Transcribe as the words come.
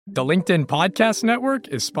The LinkedIn Podcast Network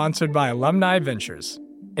is sponsored by Alumni Ventures.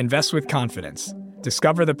 Invest with confidence.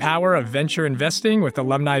 Discover the power of venture investing with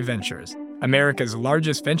Alumni Ventures, America's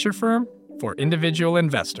largest venture firm for individual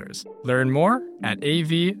investors. Learn more at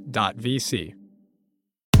av.vc.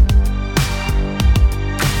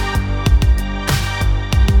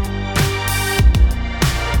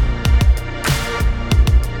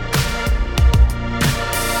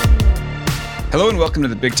 Hello and welcome to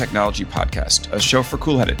the Big Technology Podcast, a show for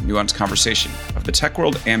cool-headed, nuanced conversation of the tech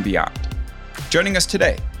world and beyond. Joining us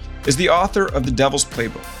today is the author of The Devil's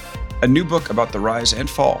Playbook, a new book about the rise and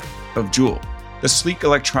fall of Juul, the sleek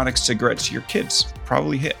electronic cigarettes your kids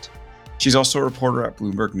probably hit. She's also a reporter at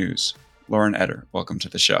Bloomberg News. Lauren Etter, welcome to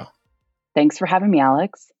the show. Thanks for having me,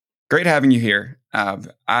 Alex. Great having you here.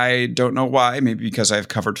 I don't know why, maybe because I've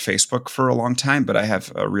covered Facebook for a long time, but I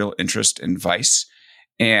have a real interest in vice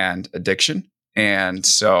and addiction. And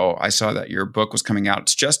so I saw that your book was coming out.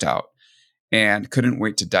 It's just out and couldn't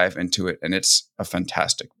wait to dive into it. And it's a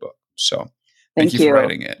fantastic book. So thank you for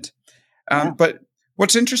writing it. But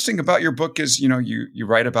what's interesting about your book is, you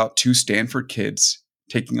write about two Stanford kids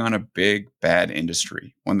taking on a big, bad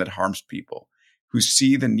industry, one that harms people, who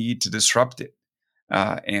see the need to disrupt it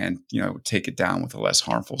and take it down with a less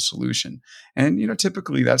harmful solution. And,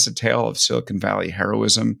 typically that's a tale of Silicon Valley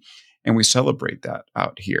heroism. And we celebrate that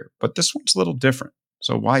out here. But this one's a little different.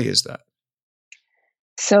 So why is that?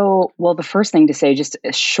 So, well, the first thing to say, just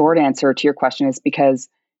a short answer to your question, is because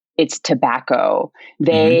it's tobacco.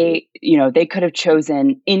 They could have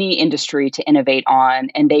chosen any industry to innovate on,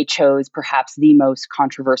 and they chose perhaps the most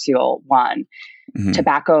controversial one. Mm-hmm.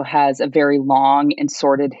 Tobacco has a very long and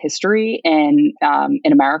sordid history in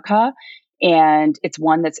America, and it's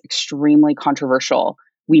one that's extremely controversial.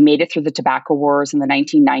 We made it through the tobacco wars in the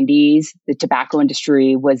 1990s. The tobacco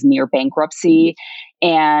industry was near bankruptcy,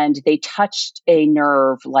 and they touched a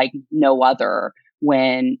nerve like no other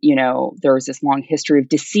when, there was this long history of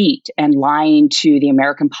deceit and lying to the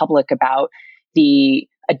American public about the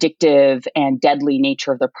addictive and deadly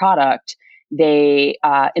nature of the product. They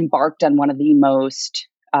embarked on one of the most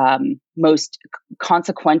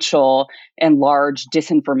consequential and large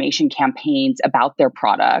disinformation campaigns about their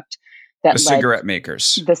product. The cigarette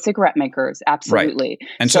makers, absolutely. Right.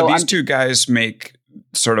 And so these two guys make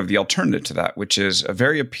sort of the alternative to that, which is a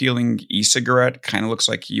very appealing e-cigarette, kind of looks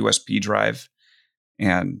like a USB drive.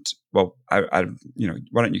 And well, why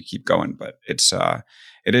don't you keep going? But it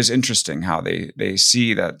is interesting how they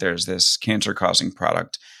see that there's this cancer-causing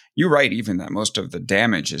product. You write even that most of the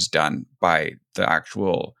damage is done by the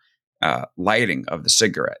actual lighting of the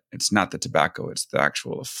cigarette. It's not the tobacco; it's the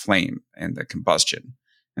actual flame and the combustion.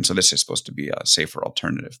 And so this is supposed to be a safer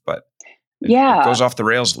alternative, but it goes off the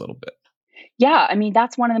rails a little bit. Yeah, I mean,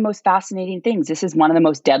 that's one of the most fascinating things. This is one of the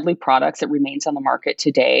most deadly products that remains on the market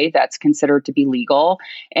today that's considered to be legal.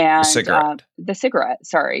 And the cigarette,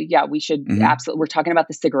 sorry. Yeah, we should absolutely, we're talking about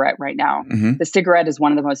the cigarette right now. Mm-hmm. The cigarette is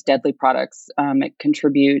one of the most deadly products. It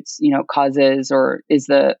contributes, causes or is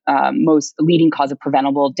the most leading cause of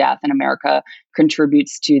preventable death in America,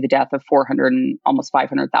 contributes to the death of 400 and almost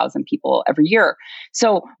 500,000 people every year.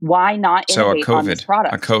 So why not innovate on this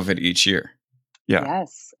product? A COVID each year. Yeah.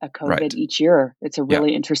 Yes, a COVID each year. It's a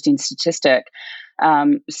really interesting statistic.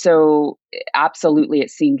 So absolutely, it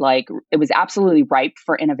seemed like it was absolutely ripe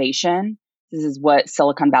for innovation. This is what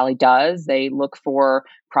Silicon Valley does. They look for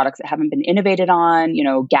products that haven't been innovated on,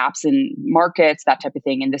 gaps in markets, that type of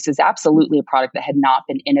thing. And this is absolutely a product that had not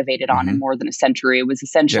been innovated on in more than a century. It was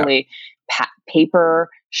essentially paper,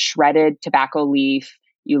 shredded tobacco leaf.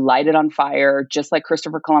 You light it on fire, just like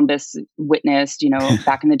Christopher Columbus witnessed,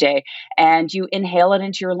 back in the day, and you inhale it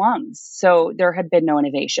into your lungs. So there had been no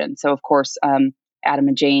innovation. So of course, Adam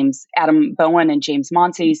Bowen and James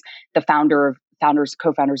Monsees, the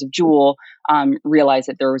co-founders of Juul, realized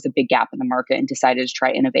that there was a big gap in the market and decided to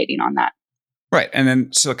try innovating on that. Right. And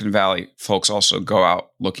then Silicon Valley folks also go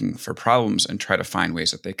out looking for problems and try to find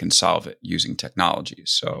ways that they can solve it using technology.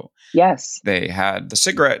 So they had the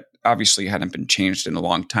cigarette obviously hadn't been changed in a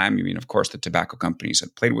long time. I mean, of course, the tobacco companies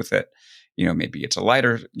had played with it. Maybe it's a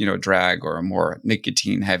lighter, drag or a more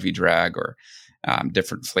nicotine heavy drag or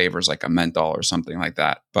different flavors like a menthol or something like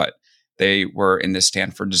that. But they were in the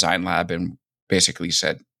Stanford Design Lab and basically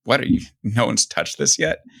said, no one's touched this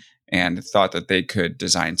yet, and thought that they could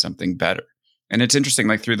design something better. And it's interesting,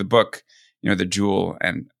 like through the book, the Juul,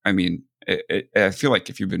 and I mean, I feel like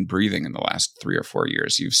if you've been breathing in the last 3 or 4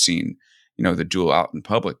 years, you've seen, the Juul out in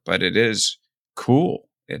public, but it is cool.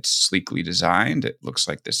 It's sleekly designed. It looks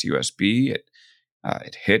like this USB.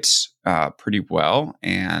 It hits pretty well,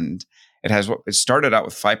 and it started out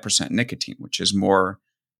with 5% nicotine, which is more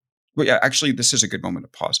Well, yeah, actually, this is a good moment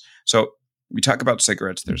to pause. So we talk about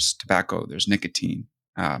cigarettes. There's tobacco. There's nicotine.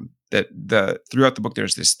 Throughout the book,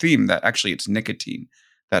 there's this theme that actually it's nicotine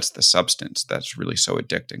that's the substance that's really so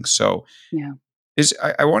addicting. So yeah.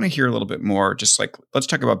 I want to hear a little bit more. Just like, let's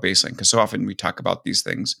talk about baseline, because so often we talk about these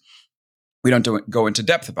things. We don't go into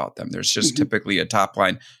depth about them. There's just typically a top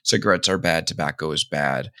line: cigarettes are bad, tobacco is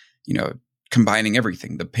bad. Combining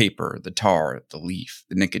everything, the paper, the tar, the leaf,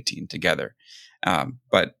 the nicotine together.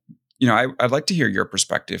 But I'd like to hear your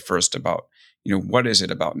perspective first about, what is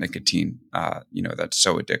it about nicotine, that's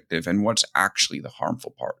so addictive, and what's actually the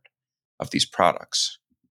harmful part of these products?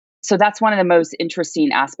 So that's one of the most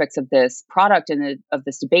interesting aspects of this product and of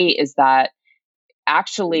this debate is that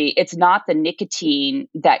actually it's not the nicotine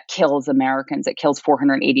that kills Americans. It kills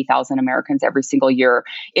 480,000 Americans every single year.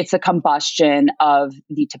 It's the combustion of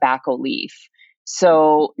the tobacco leaf.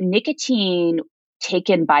 So nicotine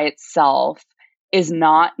taken by itself is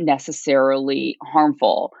not necessarily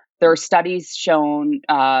harmful. There are studies that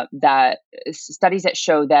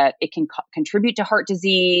show that it can contribute to heart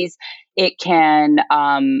disease. It can,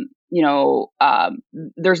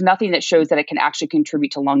 there's nothing that shows that it can actually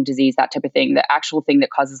contribute to lung disease, that type of thing. The actual thing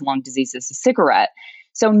that causes lung disease is a cigarette.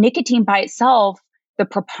 So nicotine by itself, the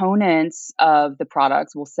proponents of the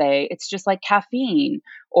products will say it's just like caffeine,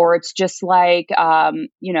 or it's just like,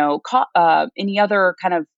 any other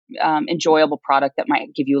kind of enjoyable product that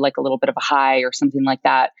might give you like a little bit of a high or something like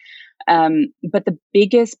that. But the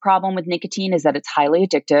biggest problem with nicotine is that it's highly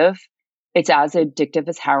addictive. It's as addictive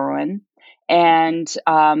as heroin. And,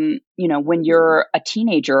 when you're a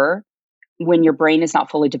teenager, when your brain is not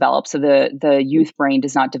fully developed, so the youth brain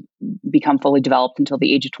does not become fully developed until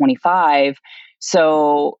the age of 25.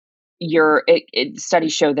 So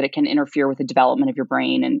studies show that it can interfere with the development of your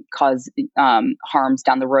brain and cause harms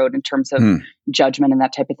down the road in terms of judgment and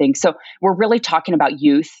that type of thing. So we're really talking about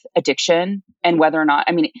youth addiction and whether or not,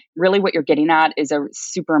 really what you're getting at is a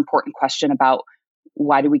super important question about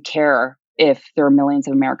why do we care if there are millions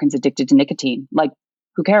of Americans addicted to nicotine? Like,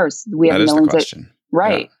 who cares? We have millions. That is the question.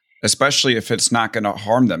 Right. Yeah. Especially if it's not going to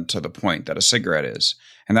harm them to the point that a cigarette is.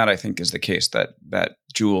 And that, I think, is the case that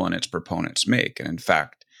Juul and its proponents make. And in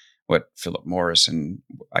fact, what Philip Morris and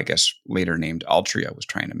I guess later named Altria was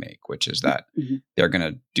trying to make, which is that they're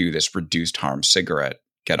going to do this reduced harm cigarette,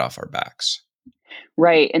 get off our backs.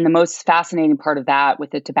 Right. And the most fascinating part of that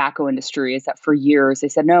with the tobacco industry is that for years they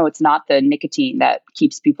said, no, it's not the nicotine that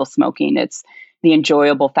keeps people smoking. It's the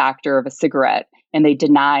enjoyable factor of a cigarette. And they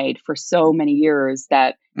denied for so many years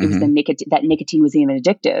that it was that nicotine was even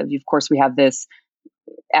addictive. Of course, we have this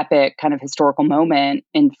epic kind of historical moment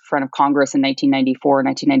in front of Congress in 1994,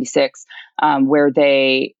 1996, where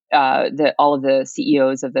all of the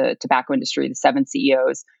CEOs of the tobacco industry, the 7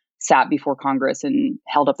 CEOs, sat before Congress and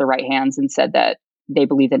held up their right hands and said that they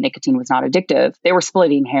believed that nicotine was not addictive. They were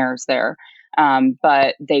splitting hairs there,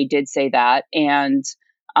 but they did say that. And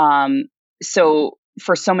so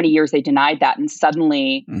for so many years, they denied that. And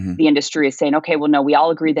suddenly the industry is saying, okay, well, no, we all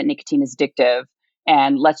agree that nicotine is addictive.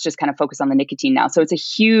 And let's just kind of focus on the nicotine now. So it's a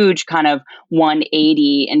huge kind of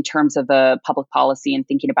 180 in terms of the public policy and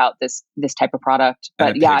thinking about this type of product. But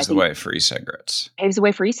and it paves the way for e-cigarettes. Paves the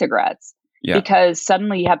way for e-cigarettes. Yeah. Because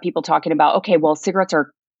suddenly you have people talking about, okay, well, cigarettes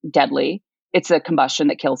are deadly. It's a combustion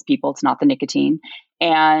that kills people. It's not the nicotine.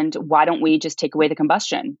 And why don't we just take away the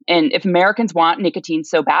combustion? And if Americans want nicotine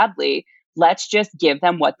so badly, let's just give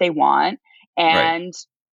them what they want and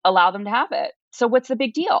allow them to have it. So what's the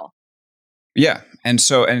big deal? Yeah. And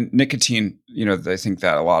nicotine, I think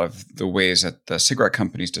that a lot of the ways that the cigarette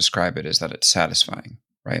companies describe it is that it's satisfying,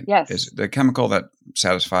 right? Yes. It's the chemical that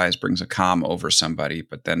satisfies, brings a calm over somebody,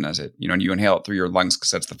 but then as it, you inhale it through your lungs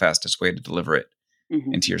because that's the fastest way to deliver it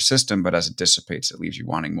into your system. But as it dissipates, it leaves you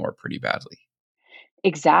wanting more pretty badly.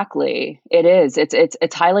 Exactly. It is.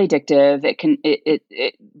 It's highly addictive.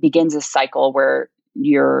 It begins a cycle where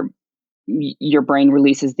your brain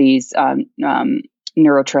releases these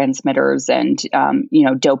neurotransmitters and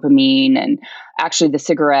dopamine, and actually the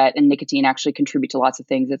cigarette and nicotine actually contribute to lots of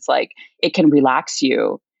things. It's like it can relax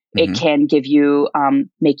you. It can give you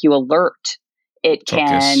make you alert. It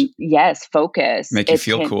can focus. Make you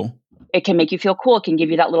feel cool. It can make you feel cool. It can give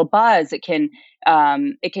you that little buzz. It can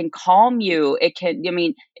calm you.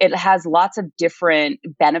 It has lots of different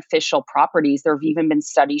beneficial properties. There have even been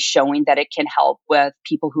studies showing that it can help with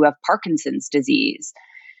people who have Parkinson's disease.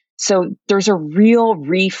 So there's a real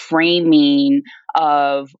reframing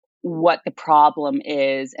of what the problem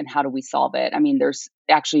is and how do we solve it. There's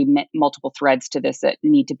actually multiple threads to this that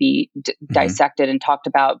need to be dissected and talked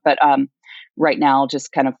about. But right now,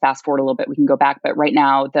 just kind of fast forward a little bit, we can go back. But right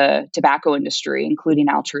now, the tobacco industry, including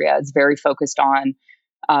Altria, is very focused on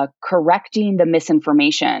correcting the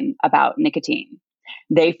misinformation about nicotine.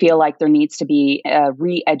 They feel like there needs to be a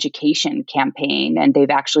re-education campaign, and they've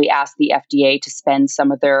actually asked the FDA to spend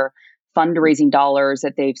some of their fundraising dollars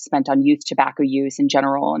that they've spent on youth tobacco use in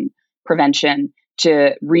general and prevention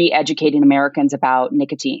to re-educating Americans about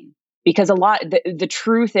nicotine. Because the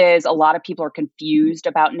truth is, a lot of people are confused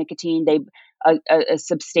about nicotine. A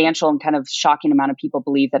substantial and kind of shocking amount of people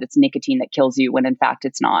believe that it's nicotine that kills you, when in fact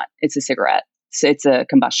it's not. It's a cigarette. So it's a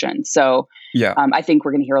combustion. So I think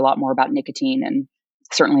we're going to hear a lot more about nicotine, and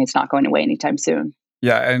certainly it's not going away anytime soon.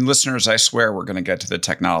 Yeah. And listeners, I swear we're going to get to the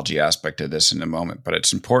technology aspect of this in a moment, but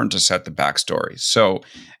it's important to set the backstory. So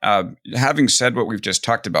having said what we've just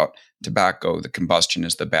talked about, tobacco, the combustion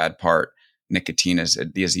is the bad part. Nicotine is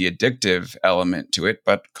the addictive element to it,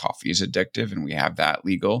 but coffee is addictive, and we have that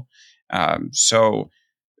legal. So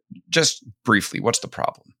just briefly, what's the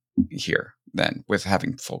problem here then with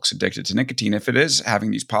having folks addicted to nicotine? If it is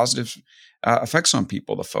having these positive effects on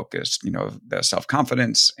people, the focus, the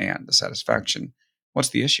self-confidence and the satisfaction, what's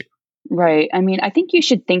the issue? Right. I mean, I think you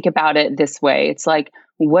should think about it this way. It's like,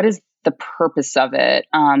 what is the purpose of it?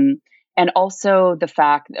 And also the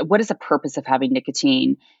fact, what is the purpose of having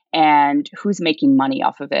nicotine? And who's making money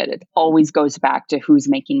off of it? It always goes back to who's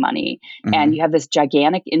making money. Mm-hmm. And you have this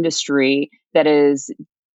gigantic industry that is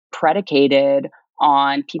predicated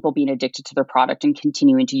on people being addicted to their product and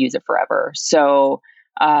continuing to use it forever. So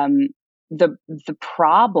the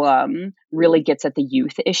problem really gets at the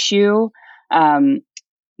youth issue.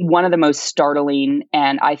 One of the most startling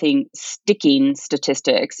and I think sticking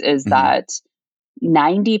statistics is that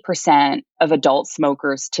 90% of adult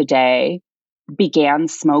smokers today began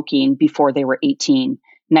smoking before they were 18.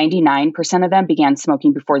 99% of them began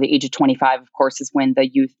smoking before the age of 25. Of course, is when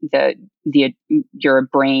your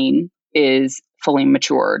brain is fully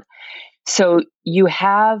matured. So you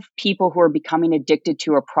have people who are becoming addicted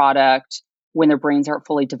to a product when their brains aren't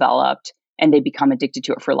fully developed, and they become addicted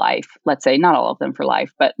to it for life. Let's say not all of them for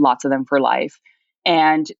life, but lots of them for life.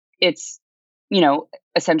 And it's,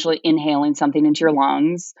 essentially inhaling something into your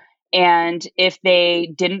lungs. And if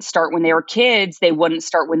they didn't start when they were kids, they wouldn't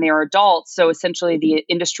start when they were adults. So essentially the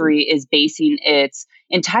industry is basing its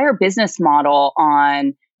entire business model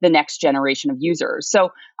on the next generation of users.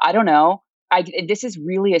 So I don't know. This is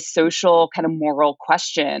really a social kind of moral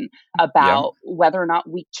question about whether or not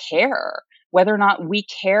we care. Whether or not we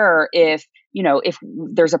care if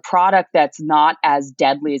there's a product that's not as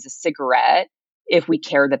deadly as a cigarette, if we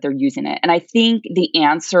care that they're using it. And I think the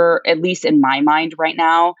answer, at least in my mind right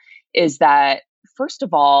now, is that, first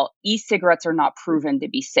of all, e-cigarettes are not proven to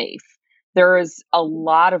be safe. There's a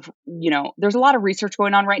lot of research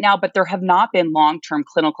going on right now, but there have not been long-term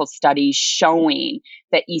clinical studies showing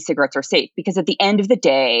that e-cigarettes are safe. Because at the end of the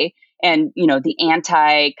day, and, the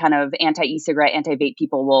anti-e-cigarette, anti-vape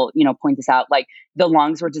people will, point this out, like the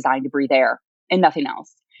lungs were designed to breathe air and nothing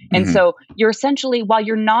else. Mm-hmm. And so you're essentially, while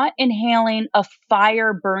you're not inhaling a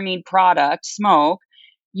fire-burning product, smoke,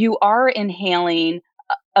 you are inhaling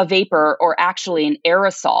a vapor, or actually an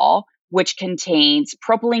aerosol, which contains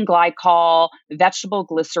propylene glycol, vegetable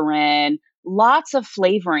glycerin, lots of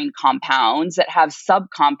flavoring compounds that have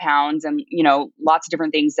subcompounds and, lots of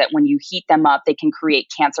different things that when you heat them up, they can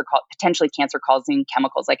create potentially cancer-causing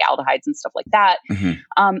chemicals like aldehydes and stuff like that.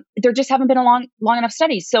 Mm-hmm. There just haven't been a long enough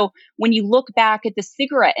studies. So when you look back at the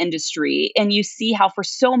cigarette industry and you see how for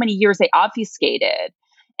so many years they obfuscated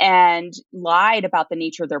and lied about the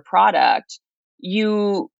nature of their product,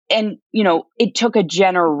 it took a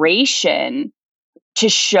generation to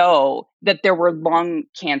show that there were lung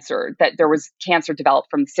cancer, that there was cancer developed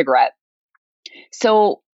from the cigarette.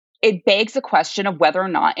 So it begs the question of whether or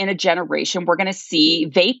not in a generation we're going to see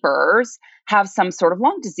vapors have some sort of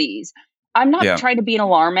lung disease. I'm not trying to be an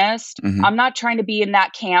alarmist. Mm-hmm. I'm not trying to be in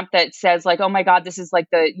that camp that says like, oh my God, this is like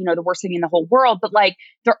the worst thing in the whole world. But like,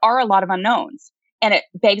 there are a lot of unknowns. And it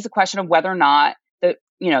begs the question of whether or not the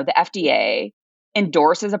FDA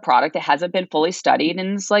endorses a product that hasn't been fully studied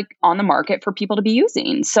and is like on the market for people to be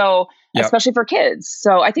using. So especially for kids.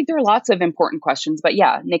 So I think there are lots of important questions, but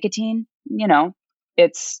nicotine,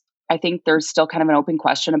 I think there's still kind of an open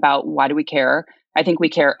question about why do we care? I think we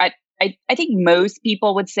care. I think most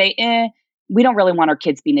people would say, we don't really want our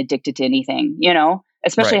kids being addicted to anything,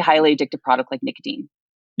 especially a highly addictive product like nicotine.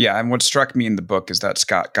 Yeah. And what struck me in the book is that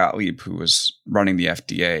Scott Gottlieb, who was running the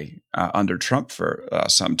FDA under Trump for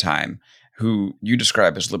some time, who you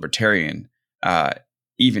describe as libertarian,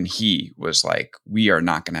 even he was like, we are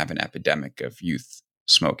not going to have an epidemic of youth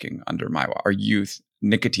smoking under my watch, or youth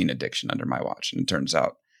nicotine addiction under my watch. And it turns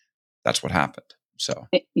out that's what happened. So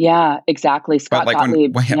yeah, exactly. Scott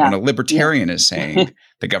Gottlieb. When a libertarian is saying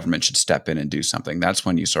the government should step in and do something, that's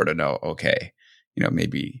when you sort of know, okay,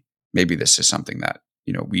 maybe this is something that,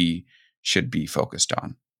 we should be focused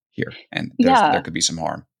on here. And there could be some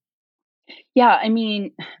harm. Yeah. I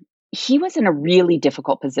mean, he was in a really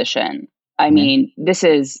difficult position. I mean,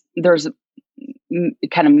 there's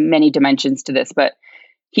kind of many dimensions to this, but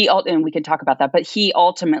and we can talk about that, but he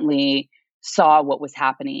ultimately saw what was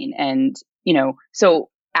happening. And, so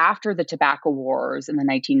after the tobacco wars in the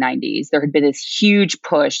 1990s, there had been this huge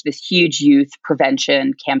push, this huge youth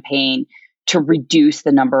prevention campaign to reduce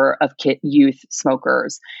the number of youth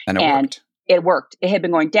smokers. And it worked. It worked. It had been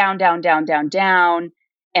going down, down, down, down, down,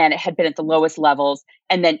 and it had been at the lowest levels.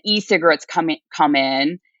 And then e-cigarettes come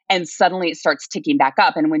in, and suddenly it starts ticking back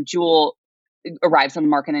up. And when Juul arrives on the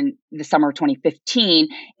market in the summer of 2015,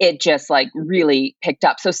 it just like really picked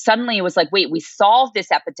up. So suddenly it was like, wait, we solved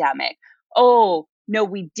this epidemic. Oh, no,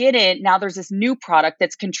 we didn't. Now there's this new product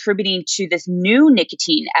that's contributing to this new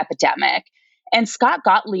nicotine epidemic. And Scott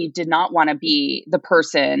Gottlieb did not want to be the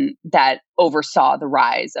person that oversaw the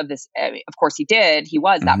rise of this. Of course he did. He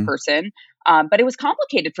was that person. But it was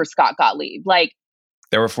complicated for Scott Gottlieb. Like,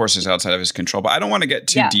 there were forces outside of his control, but I don't want to get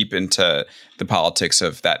too deep into the politics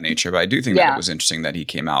of that nature. But I do think that it was interesting that he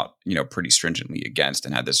came out, pretty stringently against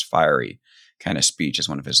and had this fiery kind of speech as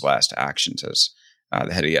one of his last actions as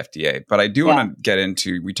the head of the FDA. But I do want to get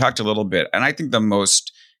into, we talked a little bit, and I think the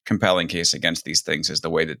most compelling case against these things is the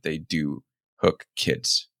way that they do hook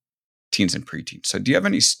kids, teens and preteens. So do you have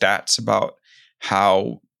any stats about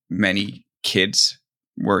how many kids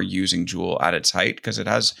were using Juul at its height? Because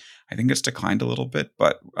I think it's declined a little bit,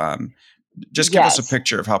 but just give us a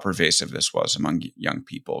picture of how pervasive this was among young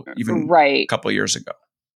people, even a couple of years ago.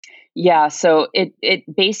 Yeah, so it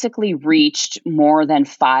basically reached more than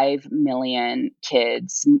 5 million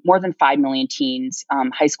kids, more than 5 million teens.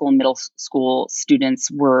 High school and middle school students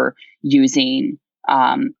were using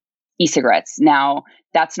e-cigarettes. Now,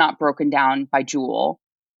 that's not broken down by Juul,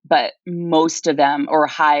 but most of them, or a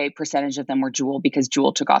high percentage of them, were Juul because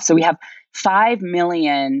Juul took off. So we have 5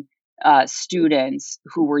 million students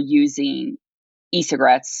who were using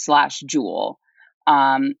e-cigarettes / Juul.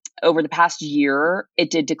 Over the past year,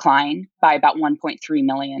 it did decline by about 1.3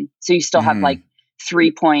 million. So you still have like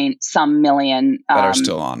 3 point some million that are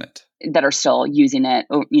still on it, that are still using it.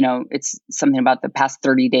 It's something about the past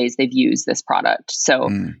 30 days they've used this product. So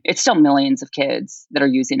it's still millions of kids that are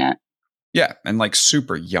using it. Yeah. And like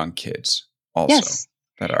super young kids also. Yes.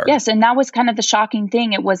 And that was kind of the shocking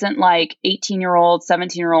thing. It wasn't like 18-year-olds,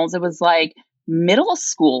 17-year-olds. It was like middle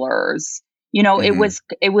schoolers.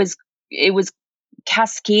 It was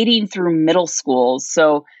cascading through middle schools.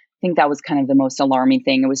 So I think that was kind of the most alarming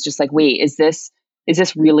thing. It was just like, wait, is this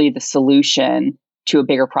really the solution to a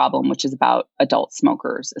bigger problem, which is about adult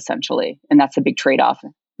smokers, essentially? And that's a big trade-off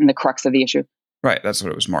and the crux of the issue. Right. That's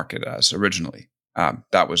what it was marketed as originally.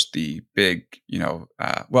 That was the big, the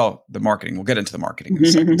marketing. We'll get into the marketing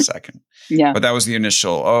in a second. Yeah. But that was the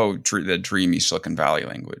initial, the dreamy Silicon Valley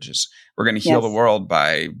language is we're going to heal the world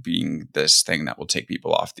by being this thing that will take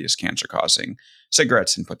people off these cancer-causing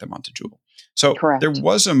cigarettes and put them onto Juul. So there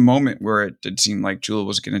was a moment where it did seem like Juul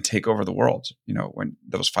was going to take over the world, when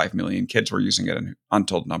those 5 million kids were using it and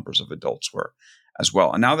untold numbers of adults were as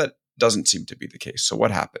well. And now that doesn't seem to be the case. So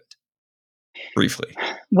what happened? Briefly.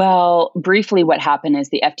 Well, briefly, what happened is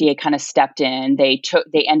the FDA kind of stepped in. They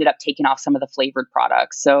ended up taking off some of the flavored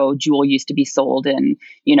products. So Juul used to be sold in,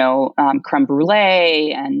 creme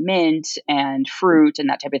brulee and mint and fruit and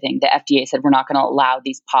that type of thing. The FDA said, we're not going to allow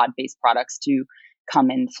these pod-based products to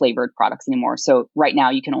come in flavored products anymore. So right now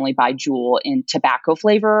you can only buy Juul in tobacco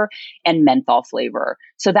flavor and menthol flavor.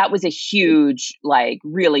 So that was a huge,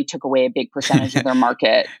 really took away a big percentage of their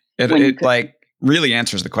market. Really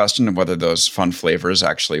answers the question of whether those fun flavors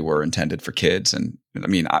actually were intended for kids. And I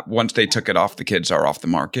mean, once they took it off, the kids are off the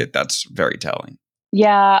market. That's very telling.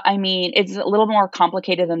 Yeah. I mean, it's a little more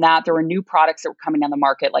complicated than that. There were new products that were coming on the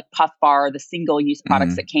market, like Puff Bar, the single-use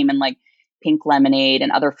products that came in like pink lemonade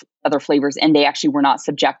and other flavors. And they actually were not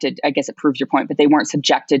subjected, I guess it proves your point, but they weren't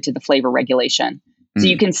subjected to the flavor regulation. So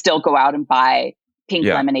you can still go out and buy pink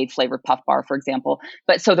lemonade flavored Puff Bar, for example.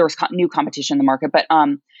 But so there was new competition in the market.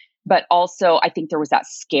 But also, I think there was that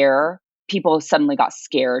scare. People suddenly got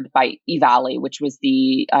scared by EVALI, which was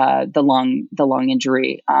the lung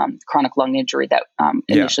injury, chronic lung injury that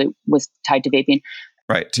initially was tied to vaping.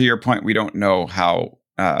 Right. To your point, we don't know how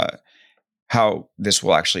this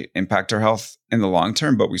will actually impact our health in the long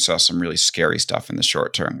term, but we saw some really scary stuff in the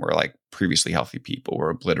short term where like previously healthy people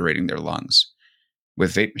were obliterating their lungs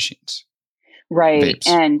with vape machines. Right. Vapes.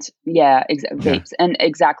 And vapes. And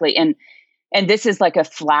exactly. And and this is like a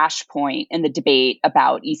flashpoint in the debate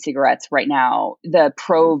about e-cigarettes right now. The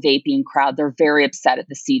pro-vaping crowd, they're very upset at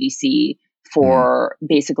the CDC for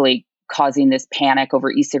basically causing this panic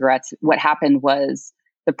over e-cigarettes. What happened was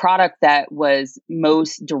the product that was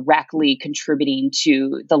most directly contributing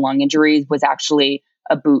to the lung injuries was actually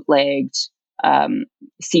a bootlegged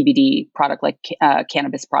CBD product, like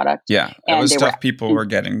cannabis product. Yeah, it was stuff people were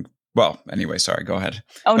getting. Well, anyway, sorry, go ahead.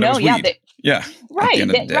 Oh, but no, yeah. Yeah. Right. At the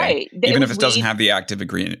end of the day. Right. Even if it doesn't have the active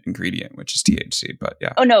ingredient, which is THC, but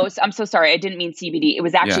yeah. Oh, no, I'm so sorry. I didn't mean CBD. It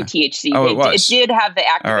was actually THC. Oh, it was. It did have the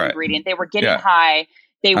active ingredient. They were getting high.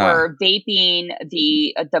 They were vaping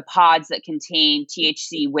the pods that contain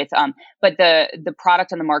THC with, but the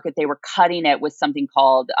product on the market, they were cutting it with something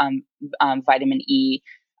called vitamin E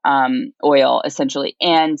oil, essentially.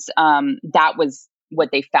 And that was what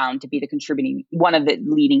they found to be one of the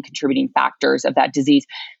leading contributing factors of that disease.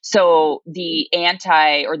 So the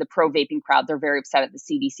the pro-vaping crowd, they're very upset at the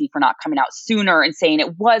CDC for not coming out sooner and saying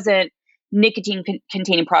it wasn't nicotine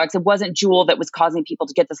containing products. It wasn't Juul that was causing people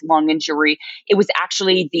to get this lung injury. It was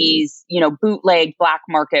actually these, bootleg black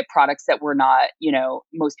market products that were not,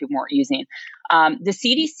 most people weren't using. The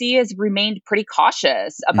CDC has remained pretty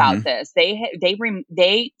cautious about this.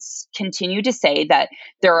 They continue to say that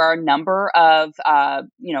there are a number of,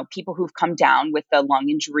 people who've come down with the lung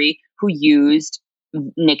injury who used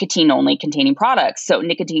nicotine only containing products. So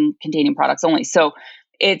nicotine containing products only. So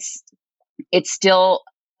it's still,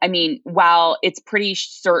 while it's pretty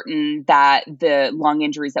certain that the lung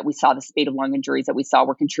injuries that we saw, the spate of lung injuries that we saw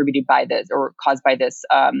were contributed by this or caused by this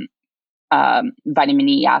vitamin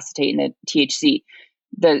E acetate and the THC,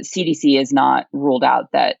 the CDC has not ruled out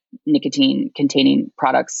that nicotine containing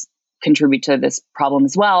products contribute to this problem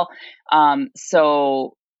as well.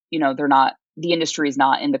 So, the industry is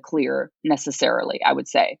not in the clear necessarily, I would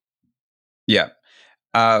say. Yeah.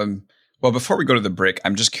 Well, before we go to the break,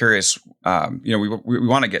 I'm just curious, we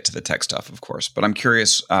want to get to the tech stuff, of course, but I'm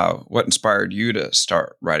curious what inspired you to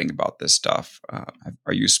start writing about this stuff?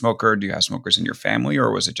 Are you a smoker? Do you have smokers in your family,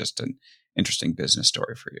 or was it just an interesting business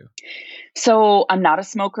story for you? So I'm not a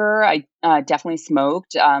smoker. I definitely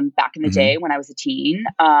smoked back in the day when I was a teen.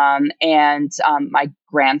 And my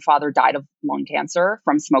grandfather died of lung cancer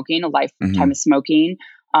from smoking, a lifetime of smoking.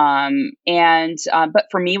 But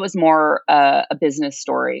for me, it was more a business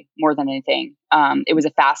story more than anything. It was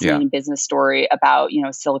a fascinating business story about,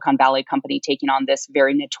 Silicon Valley company taking on this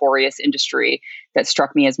very notorious industry that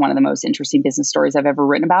struck me as one of the most interesting business stories I've ever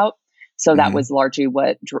written about. So that was largely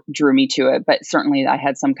what drew me to it. But certainly I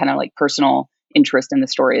had some kind of like personal interest in the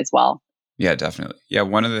story as well. Yeah, definitely. Yeah.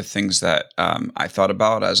 One of the things that I thought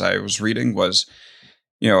about as I was reading was,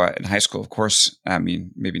 in high school, of course,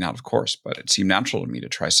 maybe not of course, but it seemed natural to me to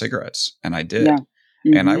try cigarettes. And I did.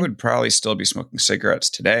 Yeah. And I would probably still be smoking cigarettes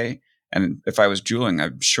today. And if I was juuling,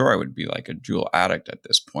 I'm sure I would be like a Juul addict at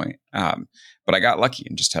this point. But I got lucky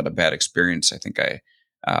and just had a bad experience. I think I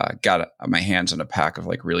got my hands on a pack of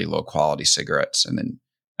like really low quality cigarettes and then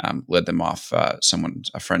lit them off a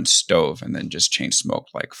friend's stove and then just chain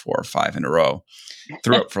smoked like 4 or 5 in a row,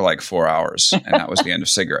 threw up for like 4 hours. And that was the end of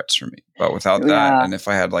cigarettes for me. But without that, and if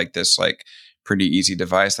I had like this like pretty easy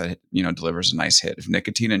device that, delivers a nice hit of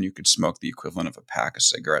nicotine and you could smoke the equivalent of a pack of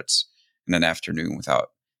cigarettes in an afternoon without,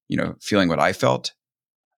 feeling what I felt,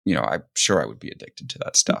 I'm sure I would be addicted to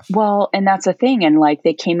that stuff. Well, and that's the thing. And like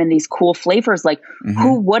they came in these cool flavors, like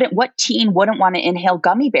what teen wouldn't want to inhale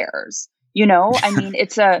gummy bears?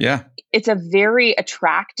 It's a very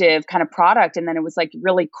attractive kind of product. And then it was like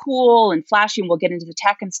really cool and flashy, and we'll get into the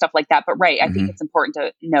tech and stuff like that. But I think it's important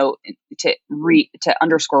to note, to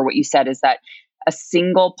underscore what you said, is that a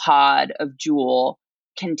single pod of Juul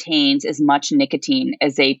contains as much nicotine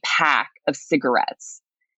as a pack of cigarettes.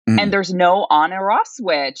 And there's no on or off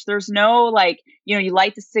switch. There's no like, you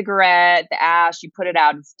light the cigarette, the ash, you put it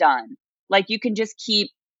out, it's done. Like you can just keep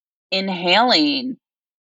inhaling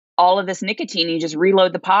all of this nicotine. You just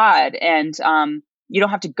reload the pod and you don't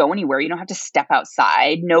have to go anywhere. You don't have to step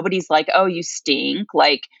outside. Nobody's like, oh, you stink.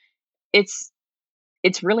 Like it's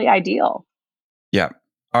really ideal. Yeah.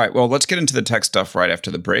 All right. Well, let's get into the tech stuff right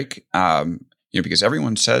after the break. Because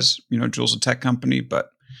everyone says, Juul's a tech company, but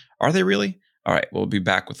are they really? All right, we'll be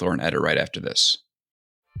back with Lauren Etter right after this.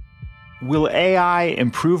 Will AI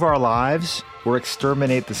improve our lives or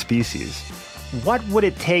exterminate the species? What would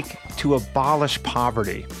it take to abolish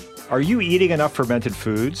poverty? Are you eating enough fermented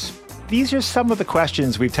foods? These are some of the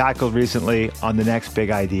questions we've tackled recently on The Next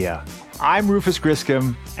Big Idea. I'm Rufus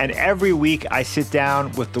Griscom, and every week I sit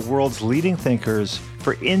down with the world's leading thinkers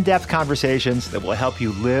for in-depth conversations that will help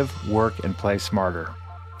you live, work, and play smarter.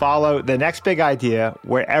 Follow The Next Big Idea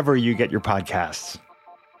wherever you get your podcasts.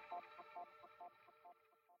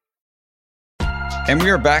 And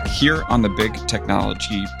we are back here on the Big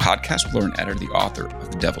Technology Podcast with Lauren Etter, the author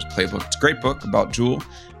of The Devil's Playbook. It's a great book about Juul.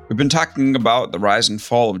 We've been talking about the rise and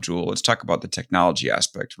fall of Juul. Let's talk about the technology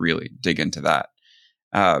aspect, really dig into that.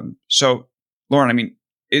 So, Lauren, I mean,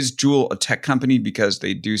 is Juul a tech company? Because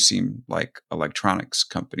they do seem like electronics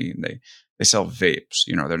company, and they sell vapes.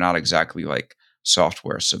 You know, they're not exactly like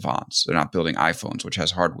software savants. They're not building iPhones, which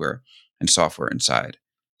has hardware and software inside.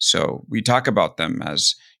 So we talk about them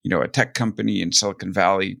as, you know, a tech company in Silicon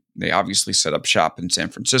Valley. They obviously set up shop in San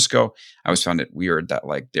Francisco. I always found it weird that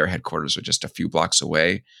like their headquarters were just a few blocks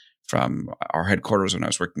away from our headquarters when I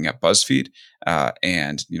was working at BuzzFeed.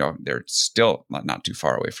 And, you know, they're still not too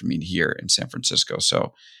far away from me here in San Francisco.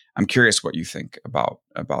 So I'm curious what you think about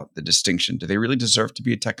the distinction. Do they really deserve to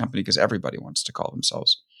be a tech company? Because everybody wants to call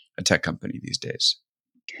themselves a tech company these days.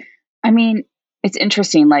 I mean, it's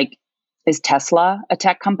interesting. Like, is Tesla a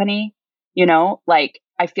tech company? You know, like,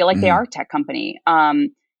 I feel like they are a tech company.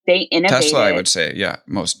 They innovated. Tesla, I would say, yeah,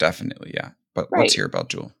 most definitely, yeah. But let's hear about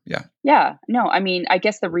Juul. Yeah. Yeah. No, I mean, I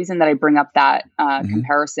guess the reason that I bring up that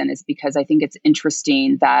comparison is because I think it's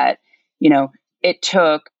interesting that, you know, it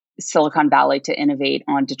took Silicon Valley to innovate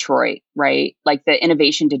on Detroit, right? Like the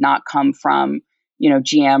innovation did not come from, you know,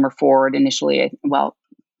 GM or Ford initially. Well,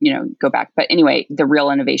 you know, go back. But anyway, the real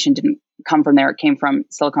innovation didn't come from there. It came from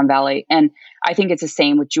Silicon Valley. And I think it's the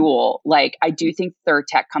same with Juul. Like, I do think they're a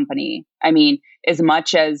tech company. I mean, as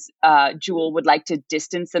much as Juul would like to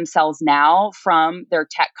distance themselves now from their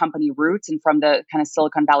tech company roots and from the kind of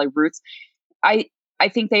Silicon Valley roots, I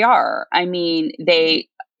think they are. I mean, they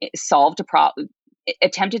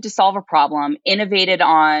attempted to solve a problem, innovated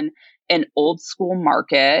on an old school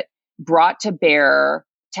market, brought to bear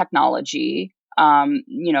technology.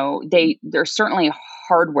 You know, they're certainly a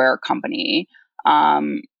hardware company.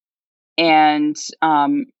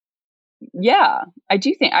 Yeah, I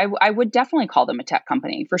do think I would definitely call them a tech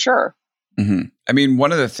company for sure. Mm-hmm. I mean,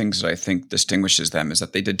 one of the things that I think distinguishes them is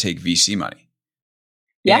that they did take VC money.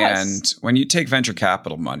 Yes. And when you take venture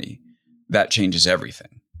capital money, that changes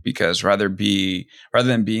everything, because rather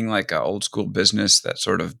than being like an old school business that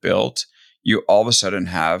sort of built, you all of a sudden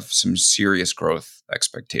have some serious growth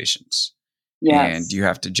expectations. Yes. And you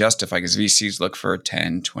have to justify, because VCs look for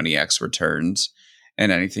 10, 20x returns,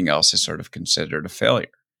 and anything else is sort of considered a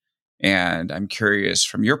failure. And I'm curious,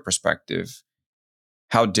 from your perspective,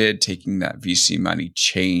 how did taking that VC money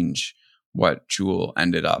change what Juul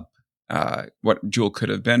ended up, what Juul could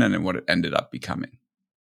have been and what it ended up becoming?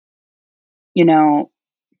 You know,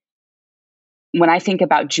 when I think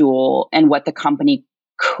about Juul and what the company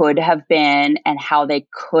could have been and how they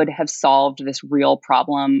could have solved this real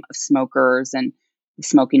problem of smokers and the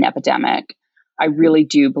smoking epidemic, I really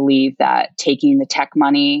do believe that taking the tech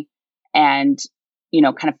money and, you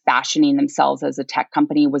know, kind of fashioning themselves as a tech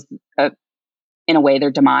company was, in a way,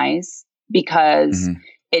 their demise, because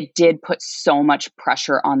it did put so much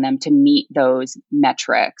pressure on them to meet those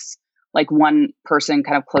metrics. Like, one person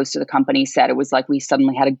kind of close to the company said it was like we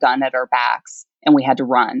suddenly had a gun at our backs and we had to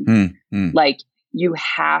run. Like, you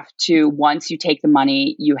have to, once you take the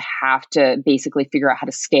money, you have to basically figure out how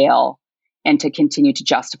to scale and to continue to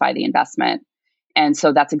justify the investment. And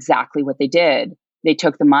so that's exactly what they did. They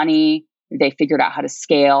took the money, they figured out how to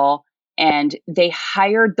scale, and they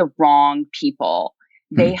hired the wrong people.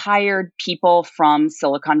 They hired people from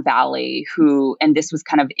Silicon Valley who, and this was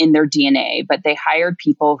kind of in their DNA, but they hired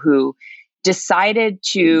people who decided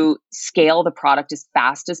to scale the product as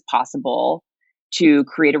fast as possible to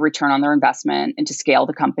create a return on their investment and to scale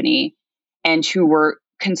the company, and who were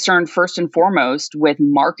concerned first and foremost with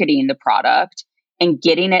marketing the product and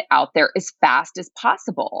getting it out there as fast as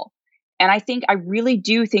possible. And I really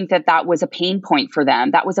do think that that was a pain point for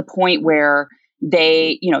them. That was a point where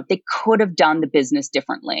they could have done the business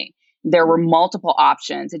differently. There were multiple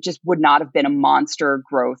options. It just would not have been a monster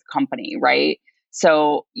growth company, right?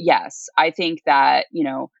 So yes, I think that, you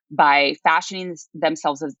know, by fashioning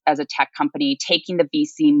themselves as a tech company, taking the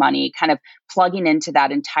VC money, kind of plugging into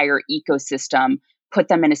that entire ecosystem, put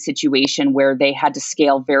them in a situation where they had to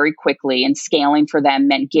scale very quickly, and scaling for them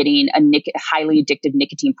meant getting a highly addictive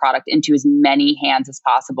nicotine product into as many hands as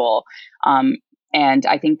possible. And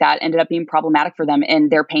I think that ended up being problematic for them,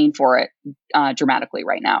 and they're paying for it dramatically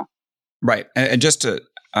right now. Right. And just to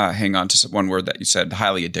hang on to one word that you said,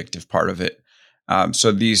 highly addictive part of it.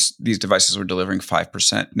 So these devices were delivering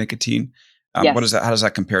 5% nicotine. Yes. How does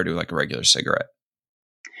that compare to like a regular cigarette?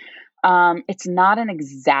 It's not an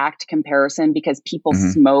exact comparison because people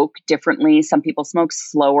smoke differently. Some people smoke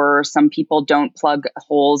slower. Some people don't plug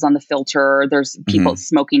holes on the filter. There's people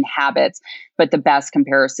smoking habits. But the best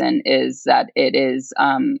comparison is that it is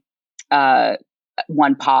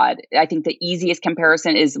one pod. I think the easiest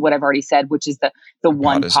comparison is what I've already said, which is the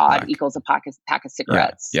one pod equals a pack of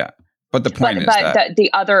cigarettes. Yeah. But the point is that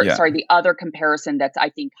the other comparison that's I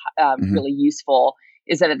think really useful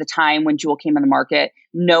is that at the time when Juul came on the market,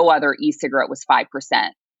 no other e-cigarette was 5%.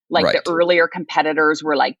 Like the earlier competitors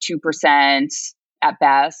were like 2% at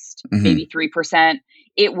best, maybe 3%.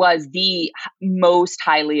 It was the most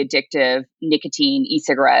highly addictive nicotine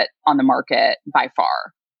e-cigarette on the market by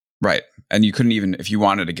far. Right. And you couldn't even, if you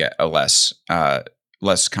wanted to get a less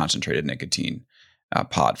concentrated nicotine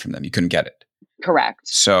pod from them, you couldn't get it. Correct.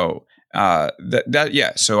 So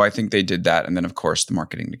so I think they did that. And then of course the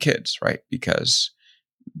marketing to kids, right? Because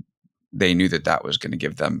they knew that was going to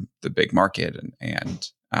give them the big market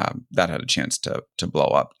and that had a chance to blow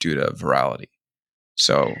up due to virality.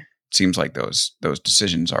 So it seems like those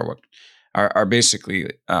decisions are what are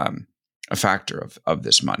basically a factor of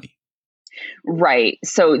this money. Right.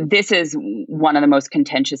 So this is one of the most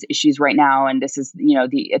contentious issues right now. And this is,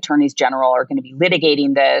 the attorneys general are going to be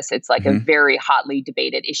litigating this. It's like a very hotly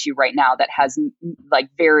debated issue right now that has like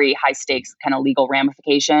very high stakes kind of legal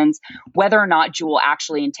ramifications, whether or not Juul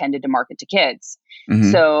actually intended to market to kids.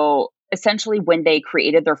 So essentially when they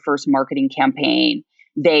created their first marketing campaign,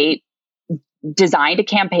 they designed a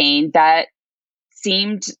campaign that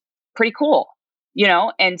seemed pretty cool.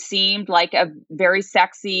 And seemed like a very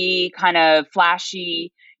sexy, kind of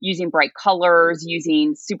flashy, using bright colors,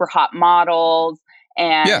 using super hot models.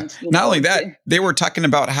 And not only that, they were talking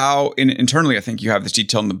about how internally, I think you have this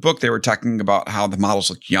detail in the book, they were talking about how the models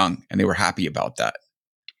looked young and they were happy about that.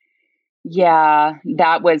 Yeah,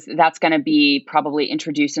 that's going to be probably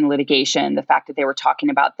introduced in litigation. The fact that they were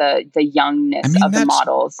talking about the youngness of the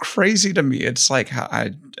models. Crazy to me. It's like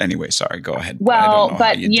anyway. Sorry, go ahead. Well,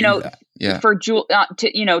 for Juul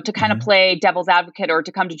to kind of play devil's advocate or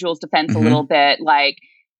to come to Juul's defense a little bit, like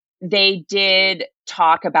they did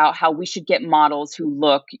talk about how we should get models who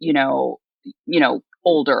look,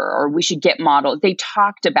 older, or we should get models. They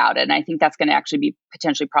talked about it, and I think that's going to actually be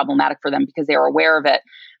potentially problematic for them because they are aware of it.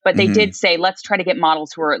 But they did say, let's try to get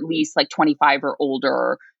models who are at least like 25 or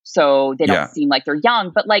older, so they don't seem like they're young.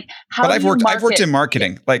 But like, I've worked in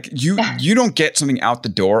marketing. Like you don't get something out the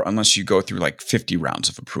door unless you go through like 50 rounds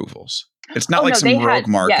of approvals. It's not rogue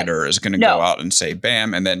marketer is going to go out and say,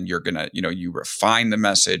 bam, and then you're going to, you refine the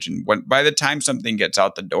message. And by the time something gets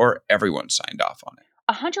out the door, everyone signed off on it.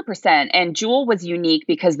 100%. And Juul was unique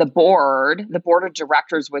because the board of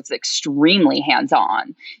directors was extremely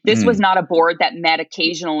hands-on. This was not a board that met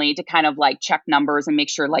occasionally to kind of like check numbers and make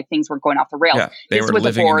sure like things were going off the rails. Yeah, they were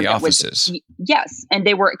living in the offices. Yes. And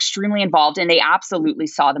they were extremely involved, and they absolutely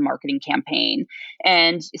saw the marketing campaign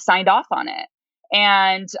and signed off on it.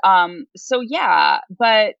 And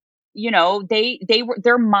but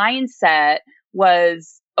their mindset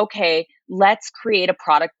was, okay, let's create a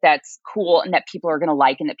product that's cool and that people are going to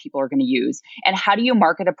like and that people are going to use. And how do you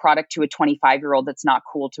market a product to a 25-year-old that's not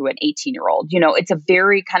cool to an 18-year-old? It's a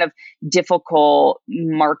very kind of difficult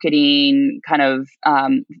marketing kind of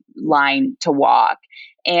line to walk.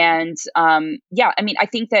 And I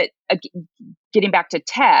think that getting back to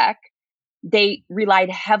tech, they relied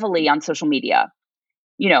heavily on social media.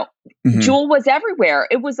 Juul was everywhere.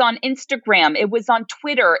 It was on Instagram. It was on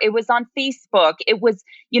Twitter. It was on Facebook. It was,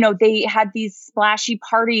 they had these splashy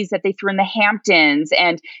parties that they threw in the Hamptons,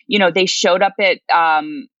 and, they showed up at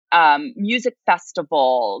music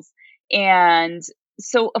festivals. And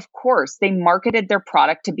so, of course, they marketed their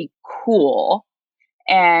product to be cool,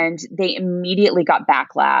 and they immediately got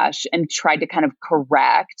backlash and tried to kind of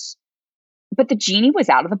correct. But the genie was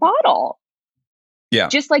out of the bottle. Yeah.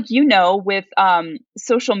 Just like, with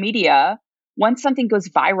social media, once something goes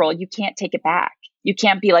viral, you can't take it back. You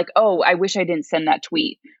can't be like, oh, I wish I didn't send that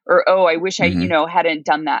tweet, or, oh, I wish I, hadn't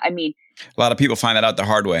done that. I mean, a lot of people find that out the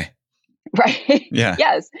hard way. Right. Yeah.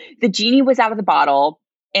 Yes. The genie was out of the bottle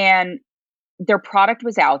and their product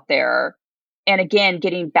was out there. And again,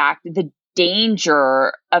 getting back to the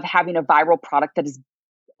danger of having a viral product that is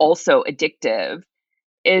also addictive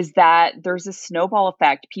is that there's a snowball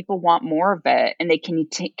effect. People want more of it, and they can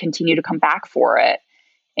continue to come back for it.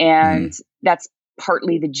 And that's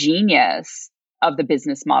partly the genius of the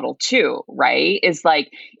business model too, right? Is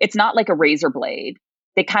like, it's not like a razor blade.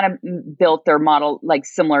 They kind of built their model like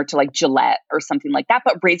similar to like Gillette or something like that,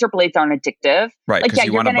 but razor blades aren't addictive. Right, because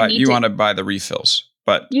you want to buy the refills,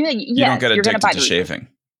 but you don't get addicted to shaving.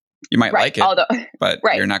 You might like it, but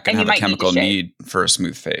you're not going to have a chemical need for a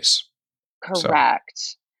smooth face.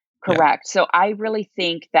 Correct. So I really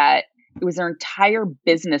think that it was their entire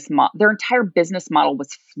business model. Their entire business model was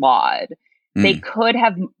flawed. They could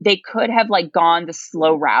have like gone the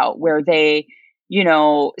slow route where they,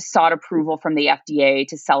 sought approval from the FDA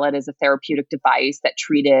to sell it as a therapeutic device that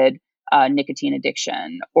treated nicotine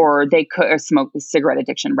addiction, or they could cigarette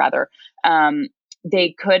addiction rather.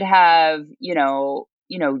 They could have,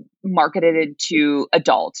 marketed it to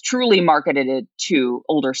adults, truly marketed it to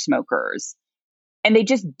older smokers. And they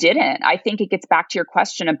just didn't. I think it gets back to your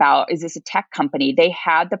question about, is this a tech company? They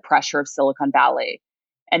had the pressure of Silicon Valley.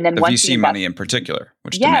 And then the VC money in particular,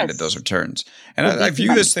 which demanded those returns. And I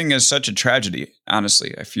view this thing as such a tragedy,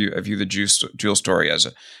 honestly. I view the Juul story as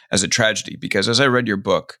a tragedy, because as I read your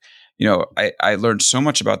book, I learned so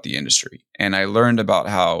much about the industry. And I learned about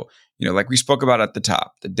how, like we spoke about at the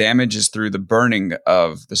top, the damage is through the burning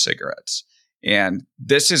of the cigarettes. And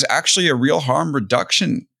this is actually a real harm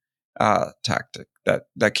reduction tactic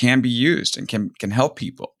that can be used and can help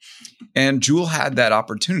people. And Juul had that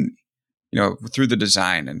opportunity, through the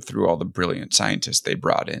design and through all the brilliant scientists they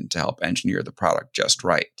brought in to help engineer the product just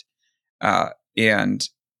right. And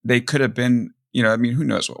they could have been, who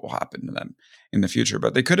knows what will happen to them in the future,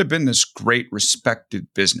 but they could have been this great respected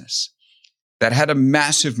business that had a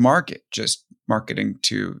massive market just marketing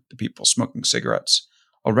to the people smoking cigarettes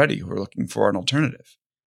already who are looking for an alternative.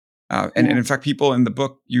 And in fact, people in the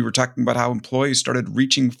book, you were talking about how employees started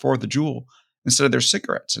reaching for the Juul instead of their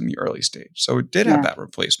cigarettes in the early stage. So it did have that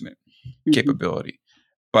replacement capability.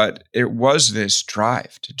 But it was this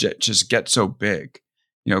drive to just get so big,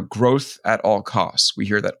 growth at all costs. We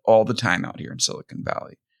hear that all the time out here in Silicon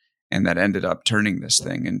Valley. And that ended up turning this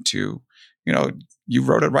thing into, you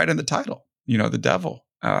wrote it right in the title, the devil.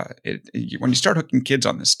 When you start hooking kids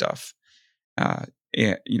on this stuff,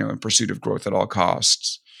 in pursuit of growth at all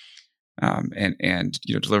costs, and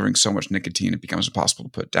delivering so much nicotine, it becomes impossible to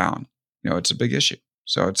put down. It's a big issue.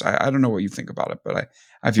 So I don't know what you think about it, but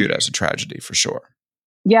I view it as a tragedy for sure.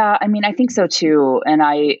 Yeah, I think so too. And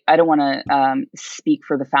I don't want to speak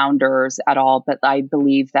for the founders at all, but I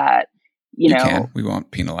believe that, you can. We won't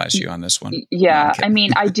penalize you on this one. Yeah. No,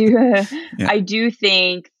 I do, I do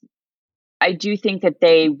think that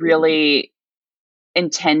they really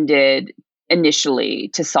intended initially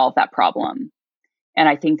to solve that problem. And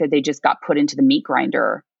I think that they just got put into the meat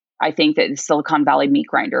grinder. I think that the Silicon Valley meat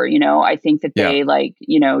grinder, I think that they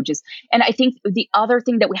and I think the other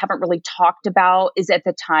thing that we haven't really talked about is at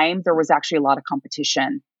the time, there was actually a lot of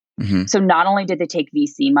competition. Mm-hmm. So not only did they take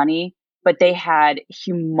VC money, but they had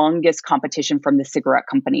humongous competition from the cigarette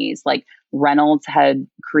companies. Like Reynolds had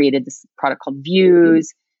created this product called Vuse.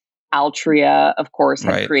 Altria, of course,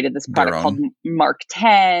 had created this product called Mark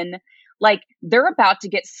 10. Like they're about to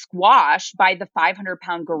get squashed by the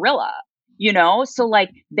 500-pound gorilla. So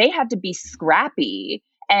they had to be scrappy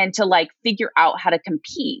and to figure out how to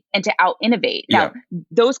compete and to out innovate. Now,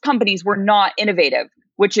 those companies were not innovative,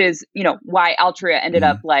 which is, why Altria ended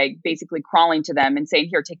up basically crawling to them and saying,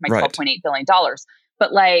 here, take my $12.8 billion.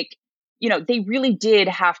 But they really did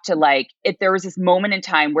have to if there was this moment in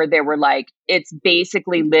time where they were it's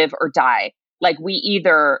basically live or die. We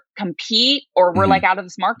either compete or we're out of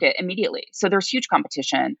this market immediately. So there's huge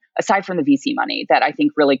competition aside from the VC money that I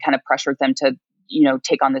think really kind of pressured them to,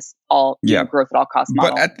 take on this growth at all costs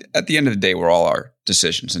model. But at the end of the day, we're all our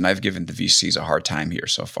decisions. And I've given the VCs a hard time here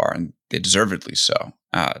so far, and they deservedly so.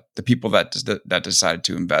 The people that decided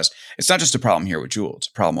to invest, it's not just a problem here with Juul, it's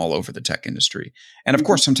a problem all over the tech industry. And of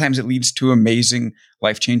course, sometimes it leads to amazing,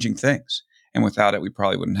 life-changing things. And without it, we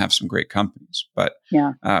probably wouldn't have some great companies. But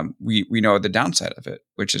we know the downside of it,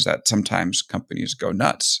 which is that sometimes companies go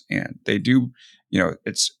nuts, and they do.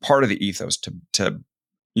 It's part of the ethos to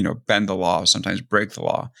bend the law, sometimes break the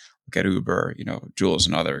law. Look at Uber. Juul is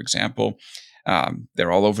another example.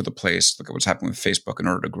 They're all over the place. Look at what's happening with Facebook in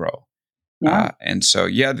order to grow. Yeah. And so,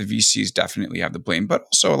 the VCs definitely have the blame, but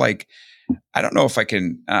also I don't know if I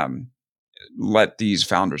can let these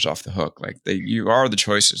founders off the hook. You are the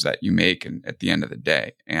choices that you make, and at the end of the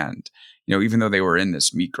day, and even though they were in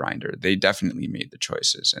this meat grinder, they definitely made the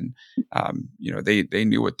choices, and they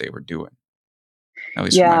knew what they were doing, at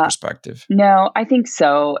least from my perspective. No, I think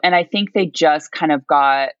so, and I think they just kind of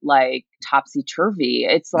got topsy turvy.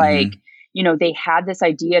 It's they had this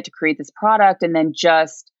idea to create this product, and then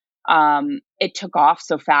just it took off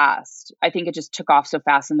so fast. I think it just took off so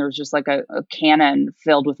fast, and there was just a cannon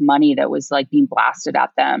filled with money that was being blasted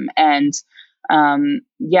at them. And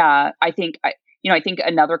I think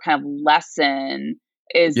another kind of lesson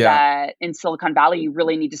is that in Silicon Valley, you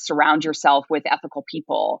really need to surround yourself with ethical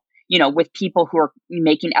people. With people who are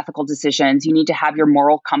making ethical decisions. You need to have your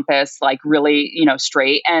moral compass really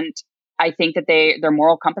straight. And I think that their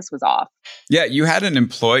moral compass was off. Yeah, you had an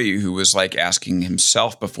employee who was asking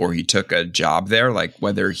himself before he took a job there,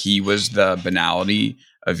 whether he was the banality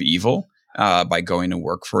of evil by going to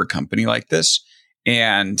work for a company like this.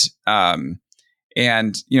 And then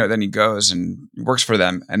he goes and works for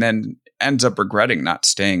them and then ends up regretting not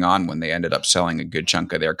staying on when they ended up selling a good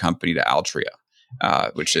chunk of their company to Altria,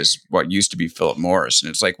 which is what used to be Philip Morris. And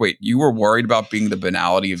it's like, wait, you were worried about being the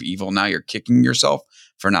banality of evil. Now you're kicking yourself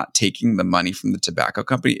for not taking the money from the tobacco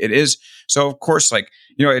company. It is. So of course,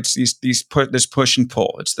 it's this push and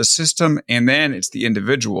pull. It's the system and then it's the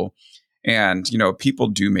individual. And, people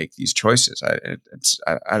do make these choices. I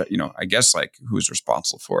guess who's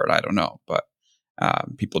responsible for it? I don't know. But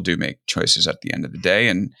people do make choices at the end of the day,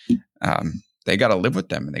 and they got to live with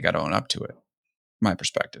them and they got to own up to it. My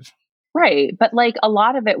perspective. Right. But a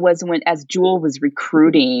lot of it was as Juul was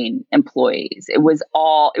recruiting employees, it was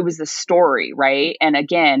the story, right? And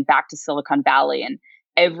again, back to Silicon Valley, and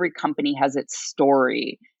every company has its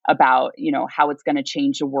story about, how it's going to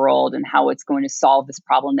change the world and how it's going to solve this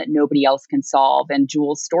problem that nobody else can solve. And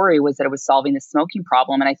Juul's story was that it was solving the smoking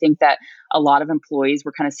problem. And I think that a lot of employees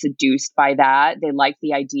were kind of seduced by that. They liked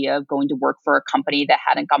the idea of going to work for a company that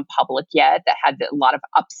hadn't gone public yet, that had a lot of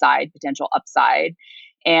potential upside.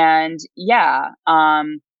 And I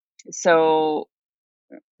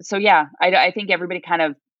think everybody kind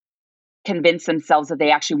of convinced themselves that they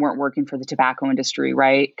actually weren't working for the tobacco industry,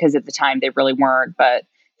 right? Because at the time they really weren't, but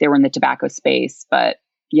they were in the tobacco space. But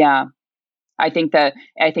yeah, I think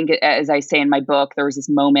as I say in my book, there was this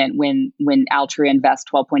moment when Altria invests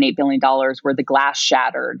 $12.8 billion where the glass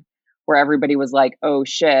shattered, where everybody was like, oh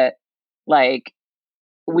shit, we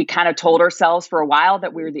kind of told ourselves for a while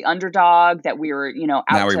that we were the underdog, that we were,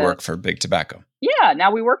 now we work for big tobacco. Yeah,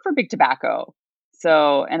 now we work for big tobacco.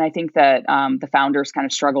 So, and I think that the founders kind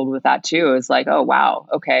of struggled with that too. It's like, oh, wow,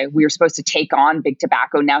 okay, we were supposed to take on big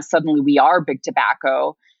tobacco. Now suddenly we are big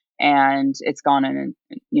tobacco, and it's gone in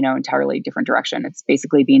an entirely different direction. It's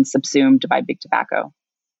basically being subsumed by big tobacco.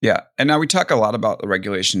 Yeah. And now we talk a lot about the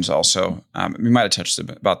regulations also. We might have touched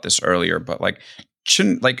about this earlier, but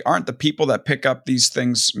aren't the people that pick up these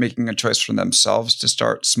things making a choice for themselves to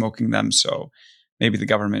start smoking them? So maybe the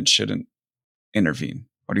government shouldn't intervene.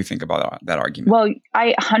 What do you think about that argument? Well,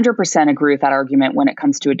 I 100% agree with that argument when it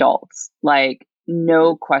comes to adults.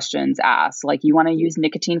 No questions asked. You want to use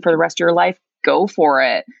nicotine for the rest of your life? Go for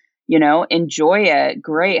it. Enjoy it.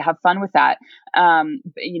 Great. Have fun with that. And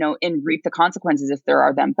reap the consequences if there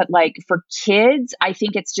are them. But for kids, I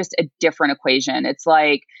think it's just a different equation. It's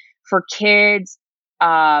for kids,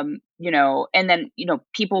 and then,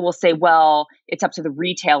 people will say, well, it's up to the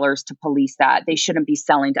retailers to police that. They shouldn't be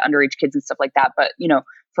selling to underage kids and stuff like that. But,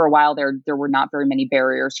 for a while there were not very many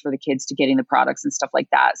barriers for the kids to getting the products and stuff like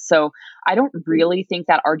that. So I don't really think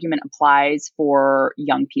that argument applies for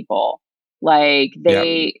young people.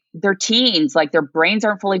 They're teens, their brains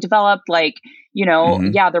aren't fully developed.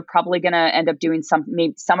 They're probably going to end up doing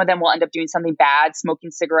maybe some of them will end up doing something bad,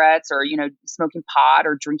 smoking cigarettes or, smoking pot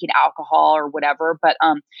or drinking alcohol or whatever. But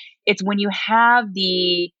it's when you have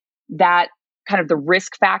that kind of the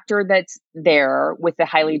risk factor that's there with the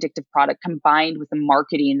highly addictive product combined with the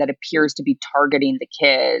marketing that appears to be targeting the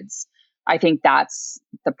kids. I think that's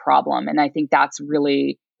the problem. And I think that's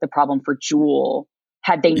really the problem for Juul.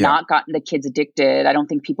 Had they not gotten the kids addicted, I don't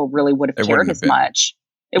think people really would have cared as much.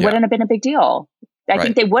 It wouldn't have been a big deal. I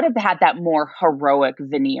think they would have had that more heroic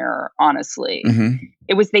veneer, honestly. Mm-hmm.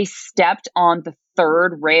 It was they stepped on the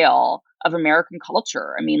third rail of American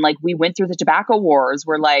culture. I mean, we went through the tobacco wars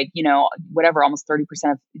where almost 30%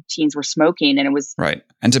 of teens were smoking, and it was right.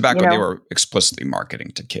 And tobacco, they were explicitly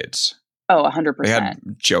marketing to kids. Oh, 100%. They had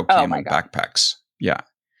Joe Camel backpacks. Yeah.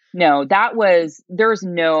 No, nobody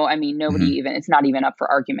even, it's not even up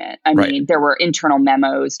for argument. I mean, there were internal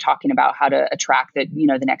memos talking about how to attract the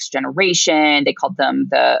next generation. They called them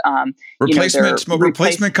the,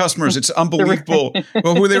 replacement customers. It's unbelievable.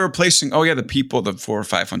 Well, who are they replacing? Oh yeah. The 400,000 or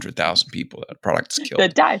 500,000 people that products killed.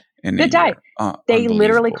 That died. They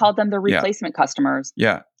literally called them the replacement customers.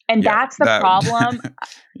 Yeah. And that's the problem.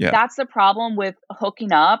 That's the problem with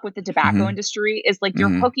hooking up with the tobacco industry is you're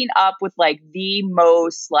hooking up with the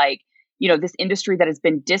most this industry that has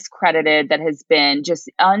been discredited, that has been just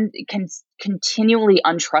continually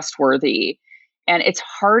untrustworthy. And it's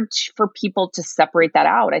hard for people to separate that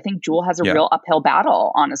out. I think Juul has a real uphill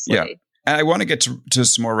battle, honestly. Yeah. And I want to get to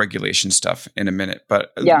some more regulation stuff in a minute.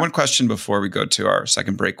 But one question before we go to our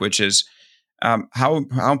second break, which is how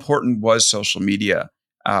important was social media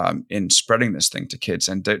in spreading this thing to kids,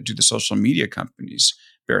 and do the social media companies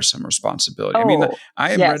bear some responsibility? I mean,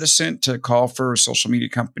 I am reticent to call for social media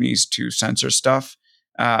companies to censor stuff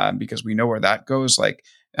because we know where that goes.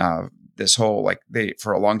 This whole they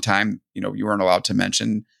for a long time, you weren't allowed to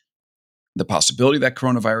mention the possibility that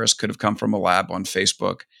coronavirus could have come from a lab on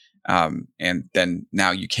Facebook. And then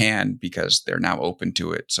now you can because they're now open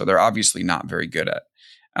to it. So they're obviously not very good at,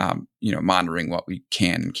 monitoring what we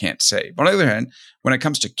can and can't say. But on the other hand, when it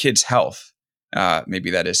comes to kids' health,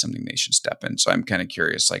 maybe that is something they should step in. So I'm kind of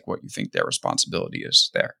curious, like what you think their responsibility is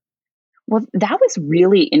there. Well, that was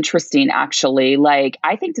really interesting, actually. Like,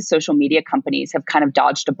 I think the social media companies have kind of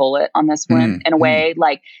dodged a bullet on this one in a way.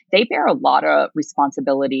 Like, they bear a lot of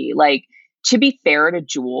responsibility. Like, to be fair to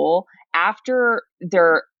Juul, after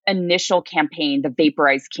their initial campaign, the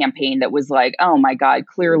Vaporize campaign that was like, oh my God,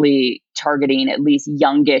 clearly targeting at least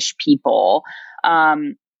youngish people,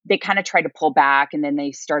 they kind of tried to pull back and then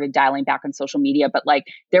they started dialing back on social media. But like,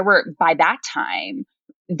 by that time,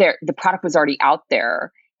 the product was already out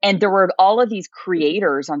there. And there were all of these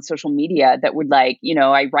creators on social media that would I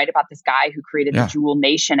write about this guy who created the Juul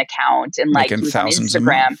Nation account and like he was on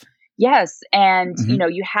Instagram. Yes. And,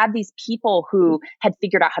 you had these people who had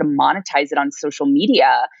figured out how to monetize it on social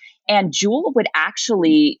media. And Juul would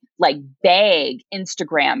actually like beg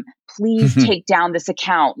Instagram, please take down this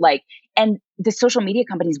account. And the social media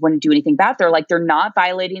companies wouldn't do anything about it. They're like, they're not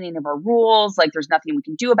violating any of our rules. Like, there's nothing we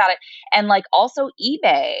can do about it. And like, also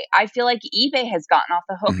eBay, I feel like eBay has gotten off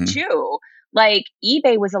the hook too. Like,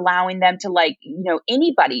 eBay was allowing them to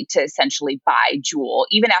anybody to essentially buy Juul,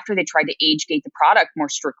 even after they tried to age gate the product more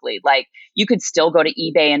strictly. Like, you could still go to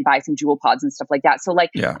eBay and buy some Juul pods and stuff like that. So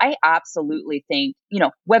I absolutely think,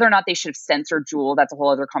 whether or not they should have censored Juul, that's a whole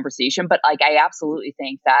other conversation. But like, I absolutely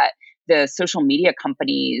think that the social media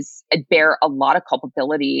companies bear a lot of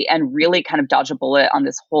culpability and really kind of dodge a bullet on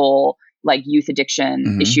this whole like youth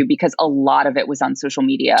addiction issue, because a lot of it was on social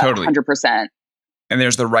media. Totally. 100%. And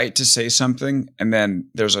there's the right to say something. And then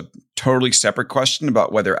there's a totally separate question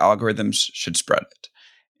about whether algorithms should spread it.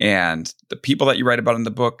 And the people that you write about in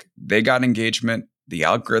the book, they got engagement. The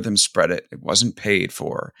algorithm spread it. It wasn't paid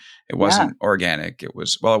for. It wasn't organic. It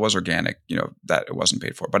was organic, that it wasn't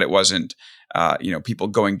paid for, but it wasn't, people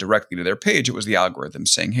going directly to their page. It was the algorithm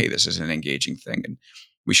saying, hey, this is an engaging thing and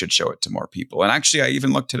we should show it to more people. And actually, I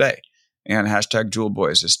even looked today and hashtag Juul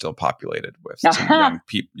Boys is still populated with some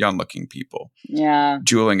young looking people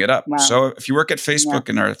juuling it up. Wow. So if you work at Facebook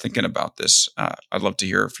and are thinking about this, I'd love to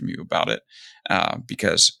hear from you about it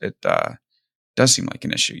because it does seem like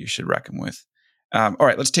an issue you should reckon with. All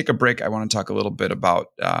right, let's take a break. I want to talk a little bit about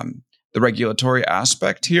the regulatory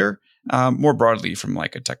aspect here, more broadly from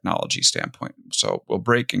like a technology standpoint. So we'll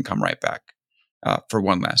break and come right back for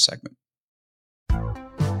one last segment.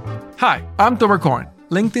 Hi, I'm Tomer Cohen,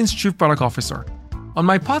 LinkedIn's Chief Product Officer. On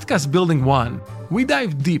my podcast, Building One, we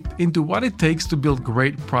dive deep into what it takes to build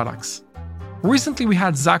great products. Recently, we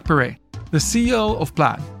had Zach Perret, the CEO of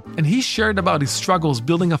Plaid, and he shared about his struggles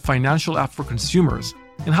building a financial app for consumers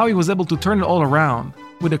and how he was able to turn it all around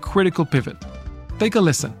with a critical pivot. Take a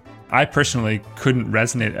listen. I personally couldn't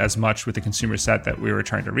resonate as much with the consumer set that we were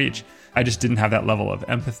trying to reach. I just didn't have that level of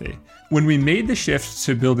empathy. When we made the shift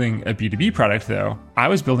to building a B2B product, though, I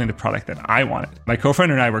was building the product that I wanted. My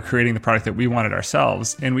co-founder and I were creating the product that we wanted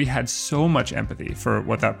ourselves, and we had so much empathy for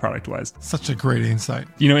what that product was. Such a great insight.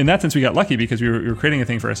 In that sense, we got lucky because we were creating a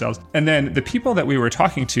thing for ourselves. And then the people that we were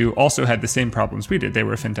talking to also had the same problems we did. They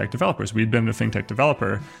were fintech developers. We'd been a fintech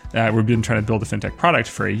developer. We'd been trying to build a fintech product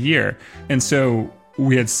for a year. And so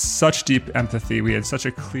we had such deep empathy. We had such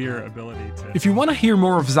a clear ability to... If you want to hear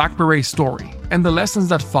more of Zach Perret's story and the lessons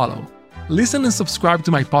that follow, listen and subscribe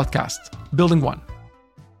to my podcast, Building One.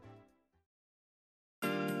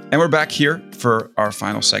 And we're back here for our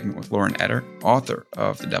final segment with Lauren Etter, author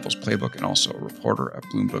of The Devil's Playbook and also a reporter at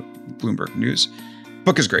Bloomberg News. The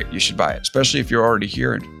book is great. You should buy it, especially if you're already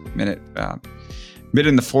here in mid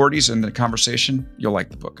in the 40s in the conversation. You'll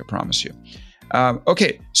like the book, I promise you.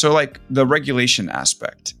 Okay, so like the regulation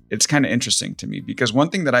aspect, it's kind of interesting to me because one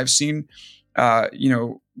thing that I've seen,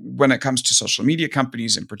 when it comes to social media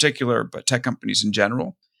companies in particular, but tech companies in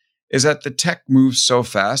general, is that the tech moves so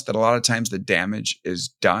fast that a lot of times the damage is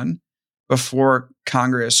done before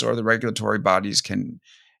Congress or the regulatory bodies can,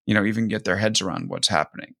 even get their heads around what's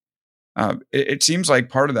happening. It seems like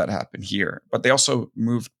part of that happened here, but they also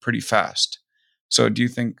moved pretty fast. So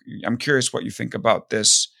I'm curious what you think about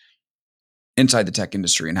this inside the tech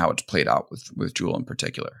industry and how it's played out with Juul in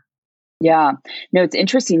particular. Yeah, no, it's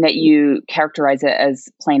interesting that you characterize it as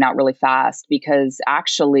playing out really fast because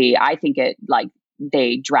actually I think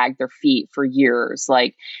they dragged their feet for years,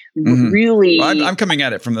 really. Well, I'm coming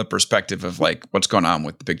at it from the perspective of like what's going on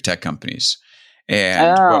with the big tech companies.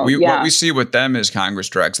 And what we see with them is Congress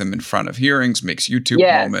drags them in front of hearings, makes YouTube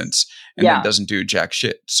moments, and then doesn't do jack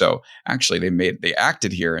shit. So actually they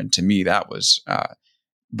acted here. And to me, that was,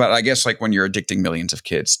 but I guess like when you're addicting millions of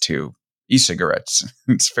kids to, e-cigarettes.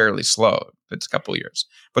 It's fairly slow. It's a couple of years.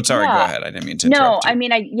 But sorry, go ahead. I didn't mean to interrupt you. I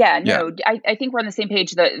mean, I think we're on the same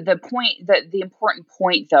page. The point, the important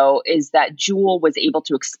point, though, is that Juul was able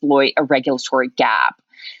to exploit a regulatory gap.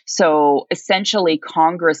 So essentially,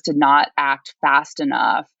 Congress did not act fast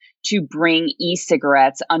enough to bring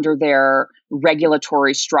e-cigarettes under their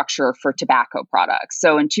regulatory structure for tobacco products.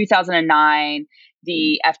 So in 2009,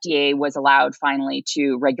 the FDA was allowed finally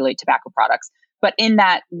to regulate tobacco products. But in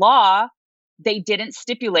that law, they didn't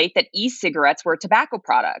stipulate that e-cigarettes were a tobacco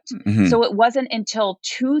product. Mm-hmm. So it wasn't until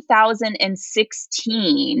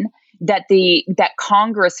 2016 that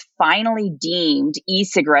Congress finally deemed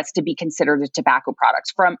e-cigarettes to be considered a tobacco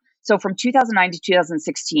product. From 2009 to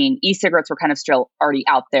 2016, e-cigarettes were kind of still already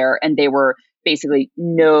out there, and they were basically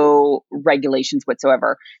no regulations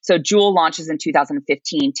whatsoever. So Juul launches in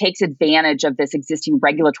 2015, takes advantage of this existing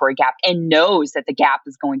regulatory gap and knows that the gap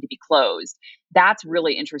is going to be closed. That's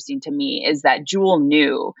really interesting to me, is that Juul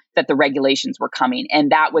knew that the regulations were coming.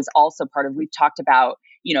 And that was also part of, we've talked about,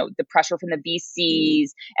 the pressure from the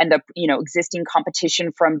VCs and the, existing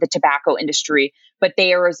competition from the tobacco industry. But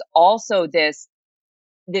there is also this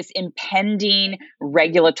impending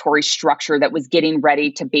regulatory structure that was getting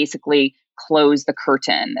ready to basically close the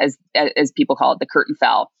curtain, as people call it. The curtain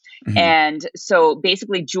fell. Mm-hmm. And so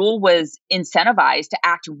basically Juul was incentivized to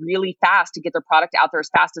act really fast to get their product out there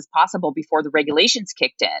as fast as possible before the regulations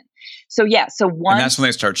kicked in. So and that's when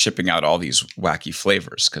they start shipping out all these wacky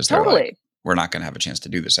flavors, because they're like, we're not going to have a chance to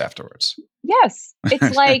do this afterwards. Yes.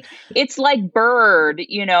 It's like, Bird,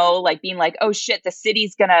 like being like, oh shit, the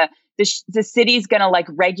city's going to like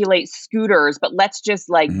regulate scooters, but let's just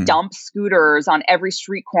like mm-hmm. dump scooters on every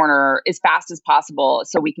street corner as fast as possible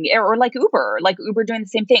so we can, or like Uber doing the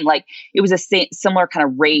same thing. Like it was a similar kind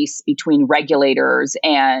of race between regulators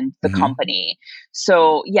and the mm-hmm. company.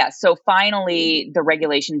 So finally the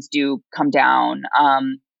regulations do come down,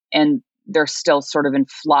 and they're still sort of in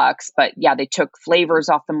flux, but they took flavors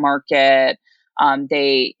off the market.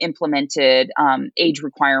 They implemented age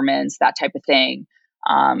requirements, that type of thing.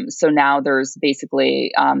 So now there's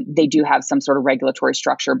basically, they do have some sort of regulatory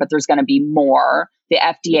structure, but there's going to be more. The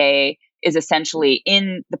FDA is essentially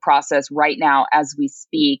in the process right now, as we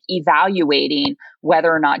speak, evaluating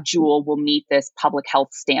whether or not Juul will meet this public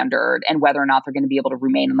health standard and whether or not they're going to be able to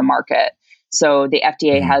remain in the market. So the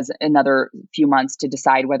FDA mm-hmm. has another few months to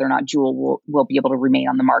decide whether or not Juul will be able to remain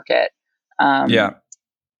on the market.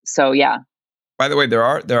 So, yeah. By the way, there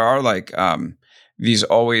are like these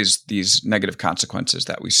negative consequences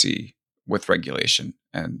that we see with regulation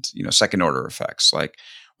and, second order effects. Like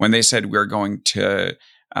when they said we're going to,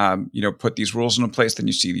 put these rules into place, then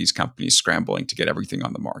you see these companies scrambling to get everything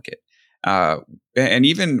on the market. And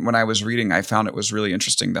even when I was reading, I found it was really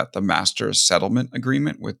interesting that the master settlement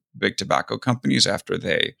agreement with big tobacco companies, after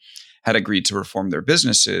they had agreed to reform their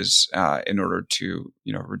businesses in order to,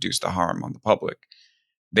 reduce the harm on the public,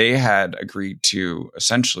 they had agreed to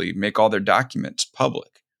essentially make all their documents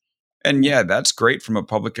public. And that's great from a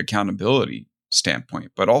public accountability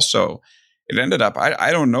standpoint, but also it ended up,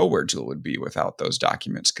 I don't know where Juul would be without those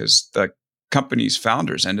documents, because the company's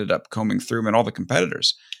founders ended up combing through them, and all the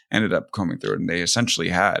competitors ended up combing through it. And they essentially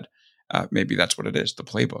had, maybe that's what it is, the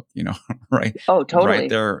playbook, right? Oh, totally. Right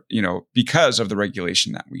there, because of the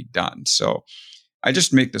regulation that we've done. So I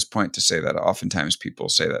just make this point to say that oftentimes people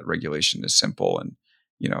say that regulation is simple and,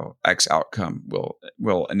 X outcome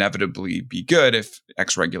will inevitably be good if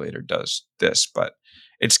X regulator does this, but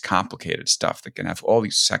it's complicated stuff that can have all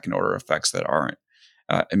these second order effects that aren't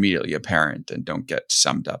immediately apparent and don't get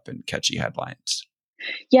summed up in catchy headlines.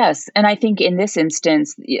 Yes. And I think in this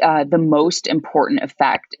instance, the most important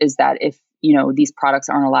effect is that if, these products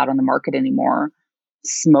aren't allowed on the market anymore,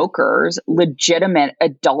 smokers, legitimate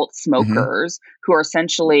adult smokers mm-hmm. who are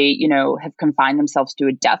essentially, have confined themselves to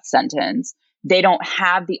a death sentence, they don't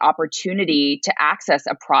have the opportunity to access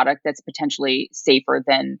a product that's potentially safer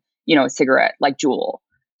than, a cigarette like Juul.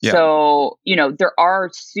 Yeah. So, there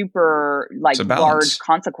are super large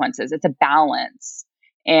consequences. It's a balance.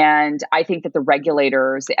 And I think that the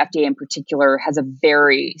regulators, the FDA in particular, has a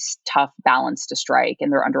very tough balance to strike,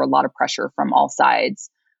 and they're under a lot of pressure from all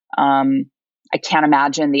sides. I can't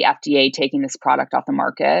imagine the FDA taking this product off the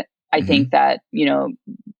market. I mm-hmm. think that,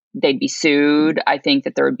 they'd be sued. I think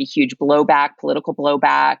that there would be huge blowback, political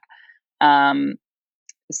blowback.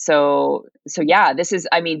 So this is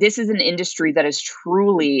an industry that is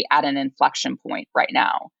truly at an inflection point right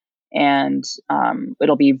now. And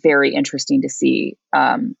it'll be very interesting to see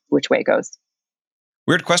which way it goes.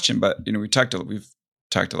 Weird question, but we've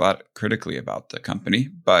talked a lot critically about the company.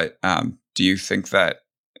 But do you think that?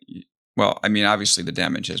 Well, obviously the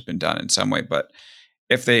damage has been done in some way, but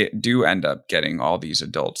if they do end up getting all these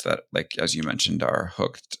adults that, like, as you mentioned, are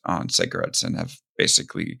hooked on cigarettes and have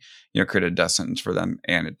basically, created a death sentence for them,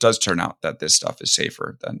 and it does turn out that this stuff is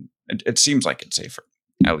safer, then it seems like it's safer,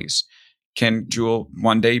 at least. Can Juul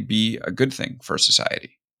one day be a good thing for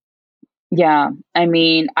society? Yeah. I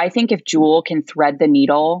mean, I think if Juul can thread the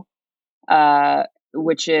needle,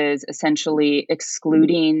 which is essentially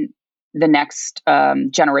excluding the next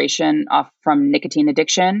generation off from nicotine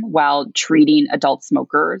addiction while treating adult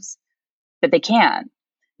smokers, that they can.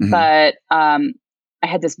 Mm-hmm. But I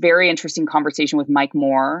had this very interesting conversation with Mike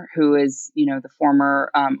Moore, who is, the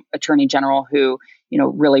former attorney general who,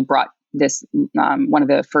 really brought this, one of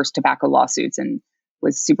the first tobacco lawsuits and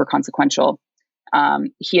was super consequential.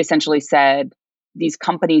 He essentially said these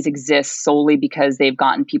companies exist solely because they've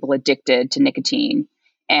gotten people addicted to nicotine.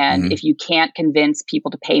 And mm-hmm. if you can't convince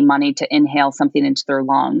people to pay money to inhale something into their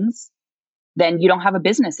lungs, then you don't have a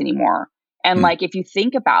business anymore. And mm-hmm. If you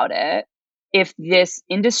think about it, if this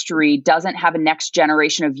industry doesn't have a next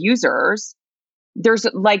generation of users, there's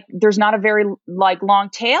not a very long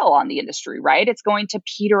tail on the industry, right? It's going to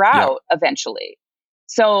peter out eventually.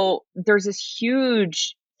 So there's this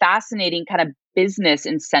huge, fascinating kind of business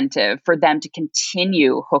incentive for them to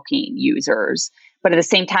continue hooking users. But at the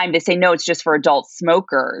same time, they say, no, it's just for adult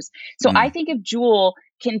smokers. So I think if Juul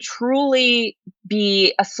can truly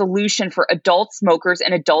be a solution for adult smokers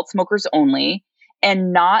and adult smokers only,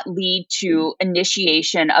 and not lead to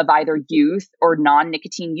initiation of either youth or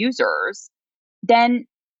non-nicotine users, then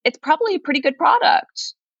it's probably a pretty good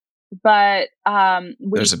product. But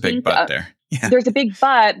there's a big but there. Yeah. There's a big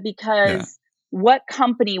but because what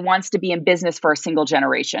company wants to be in business for a single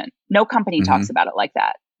generation? No company mm-hmm. talks about it like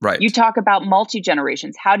that. Right. You talk about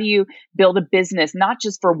multi-generations. How do you build a business, not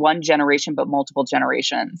just for one generation, but multiple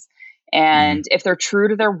generations? And if they're true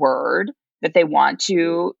to their word that they want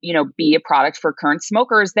to, be a product for current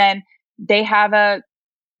smokers, then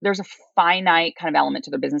there's a finite kind of element to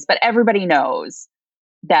their business. But everybody knows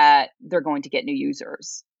that they're going to get new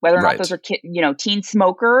users, whether or not those are teen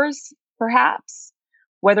smokers, perhaps,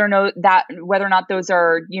 whether or not those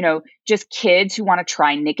are just kids who want to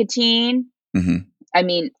try nicotine. Mm-hmm. I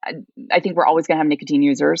mean, I think we're always going to have nicotine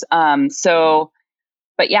users.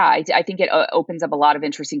 But yeah, I think it opens up a lot of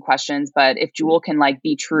interesting questions. But if Juul can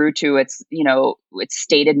be true to its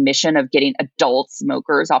stated mission of getting adult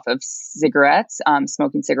smokers off of cigarettes,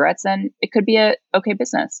 smoking cigarettes, then it could be a okay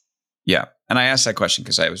business. Yeah. And I asked that question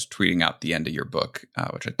because I was tweeting out the end of your book,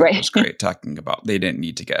 which I thought was great, talking about they didn't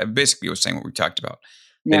need to get, basically was saying what we talked about.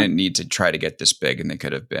 They didn't need to try to get this big, and they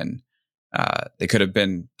could have been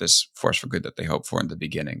this force for good that they hoped for in the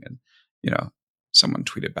beginning. And, someone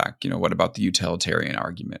tweeted back, what about the utilitarian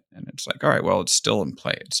argument? And it's like, all right, well, it's still in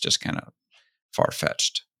play. It's just kind of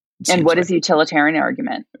far-fetched. And what is the utilitarian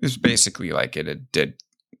argument? It's basically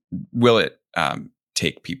will it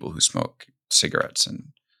take people who smoke cigarettes and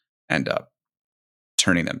end up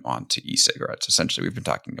turning them on to e-cigarettes? Essentially, we've been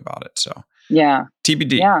talking about it. So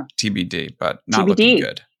TBD, but not looking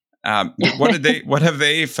good. What have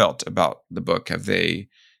they felt about the book? Have they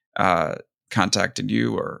contacted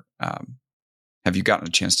you, or have you gotten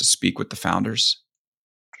a chance to speak with the founders?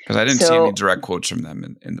 Because I didn't see any direct quotes from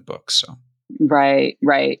them in the book. So right.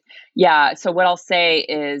 Yeah. So what I'll say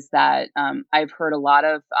is that I've heard a lot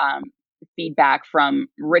of feedback from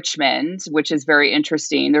Richmond, which is very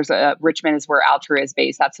interesting. Richmond is where Altria is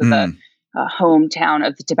based. That's the hometown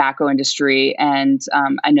of the tobacco industry. And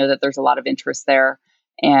I know that there's a lot of interest there.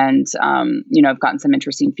 And, I've gotten some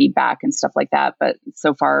interesting feedback and stuff like that. But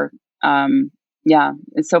so far,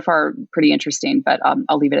 it's so far pretty interesting. But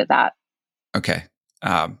I'll leave it at that. Okay.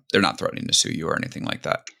 They're not threatening to sue you or anything like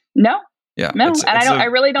that. No. Yeah. No. I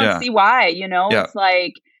really don't see why, it's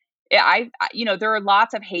like, there are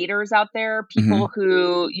lots of haters out there, people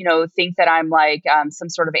who, think that I'm some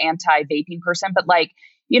sort of anti-vaping person, but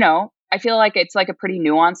I feel like it's a pretty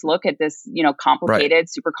nuanced look at this, complicated,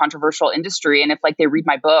 super controversial industry. And if they read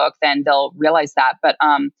my book, then they'll realize that. But,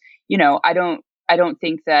 I don't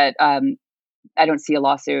think that, I don't see a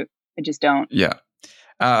lawsuit. I just don't. Yeah.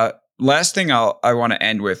 Last thing I want to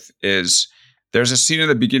end with is there's a scene at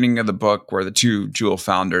the beginning of the book where the two Juul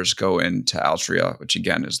founders go into Altria, which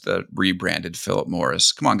again is the rebranded Philip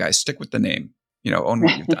Morris. Come on, guys, stick with the name. Own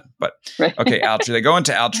what you've done. But okay, Altria. They go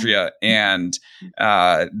into Altria and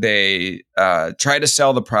they try to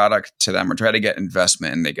sell the product to them or try to get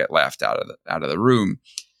investment, and they get laughed out of the room.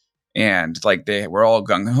 And they were all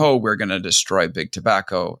gung ho, we're going to destroy big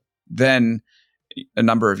tobacco. Then a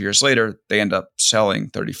number of years later, they end up selling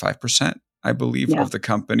 35%, I believe, of the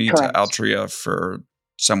company to Altria for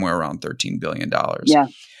somewhere around $13 billion. Yeah.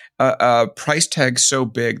 a price tag so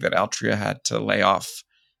big that Altria had to lay off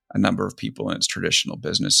a number of people in its traditional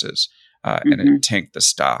businesses, and it tanked the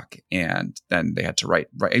stock. And then they had to write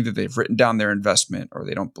either they've written down their investment or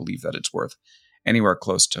they don't believe that it's worth anywhere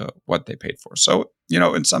close to what they paid for. So,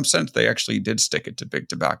 in some sense, they actually did stick it to big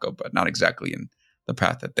tobacco, but not exactly in the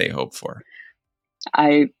path that they hoped for.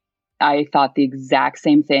 I thought the exact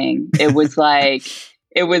same thing. It was like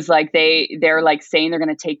they're like saying they're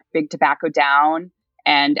going to take big tobacco down.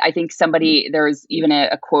 And I think there's even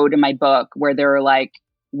a quote in my book where they're like,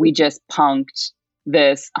 we just punked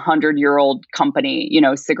this 100-year-old company,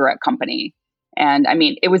 cigarette company. And I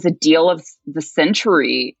mean, it was a deal of the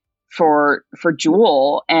century for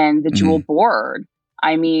Juul and the Juul board.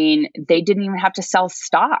 I mean, they didn't even have to sell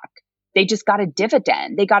stock. They just got a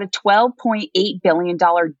dividend. They got a $12.8 billion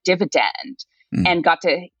dividend and got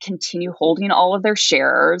to continue holding all of their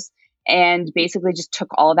shares and basically just took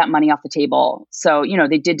all of that money off the table. So,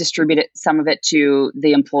 they did distribute some of it to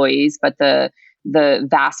the employees, but the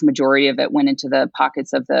vast majority of it went into the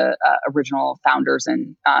pockets of the original founders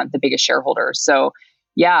and the biggest shareholders. So,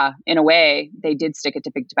 yeah, in a way, they did stick it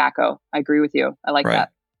to big tobacco. I agree with you. I like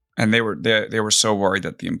that. And they were so worried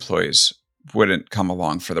that the employees wouldn't come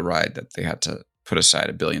along for the ride that they had to put aside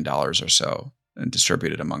 $1 billion or so and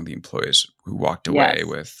distribute it among the employees who walked away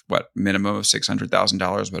with minimum of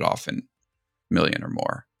 $600,000, but often $1 million or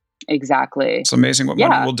more. Exactly. It's amazing what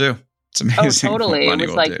money will do. It's amazing. Oh, totally. It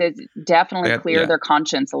was like they definitely cleared their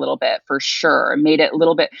conscience a little bit, for sure. Made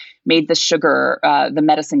the sugar, the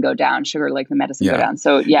medicine go down. Sugar like the medicine go down.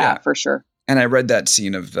 So for sure. And I read that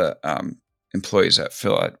scene of the employees at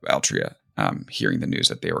Altria hearing the news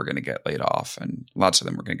that they were going to get laid off, and lots of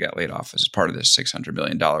them were going to get laid off as part of this $600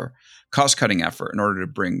 million cost-cutting effort in order to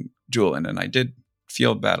bring Juul in. And I did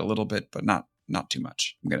feel bad a little bit, but not too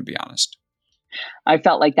much. I'm going to be honest. I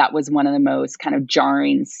felt like that was one of the most kind of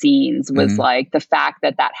jarring scenes was like the fact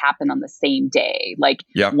that happened on the same day. Like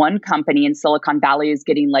one company in Silicon Valley is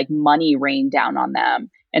getting like money rained down on them.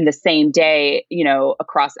 And the same day,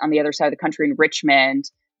 across on the other side of the country in Richmond,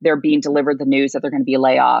 they're being delivered the news that they're going to be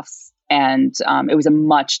layoffs. And it was a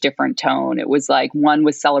much different tone. It was like one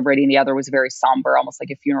was celebrating, the other was very somber, almost like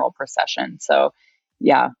a funeral procession. So,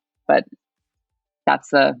 but that's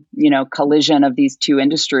the, collision of these two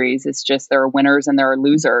industries. It's just there are winners and there are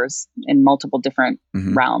losers in multiple different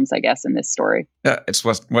realms, I guess, in this story. Yeah, it's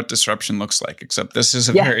what disruption looks like, except this is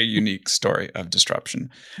a very unique story of disruption.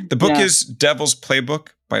 The book is Devil's Playbook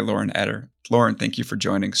by Lauren Etter. Lauren, thank you for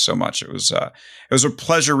joining so much. It was a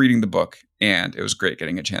pleasure reading the book, and it was great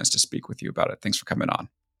getting a chance to speak with you about it. Thanks for coming on.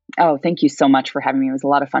 Oh, thank you so much for having me. It was a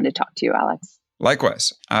lot of fun to talk to you, Alex.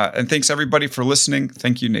 Likewise. And thanks everybody for listening.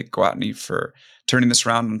 Thank you, Nick Gwatney, for turning this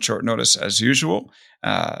around on short notice as usual.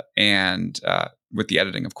 And with the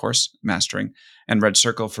editing, of course, mastering, and Red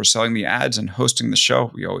Circle for selling the ads and hosting the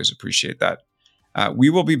show. We always appreciate that. We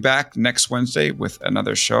will be back next Wednesday with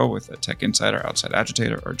another show with a tech insider, outside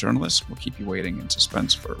agitator, or journalist. We'll keep you waiting in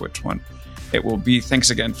suspense for which one it will be. Thanks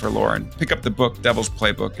again for Lauren. Pick up the book, Devil's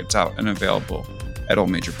Playbook. It's out and available at all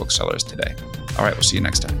major booksellers today. All right, we'll see you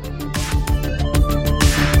next time.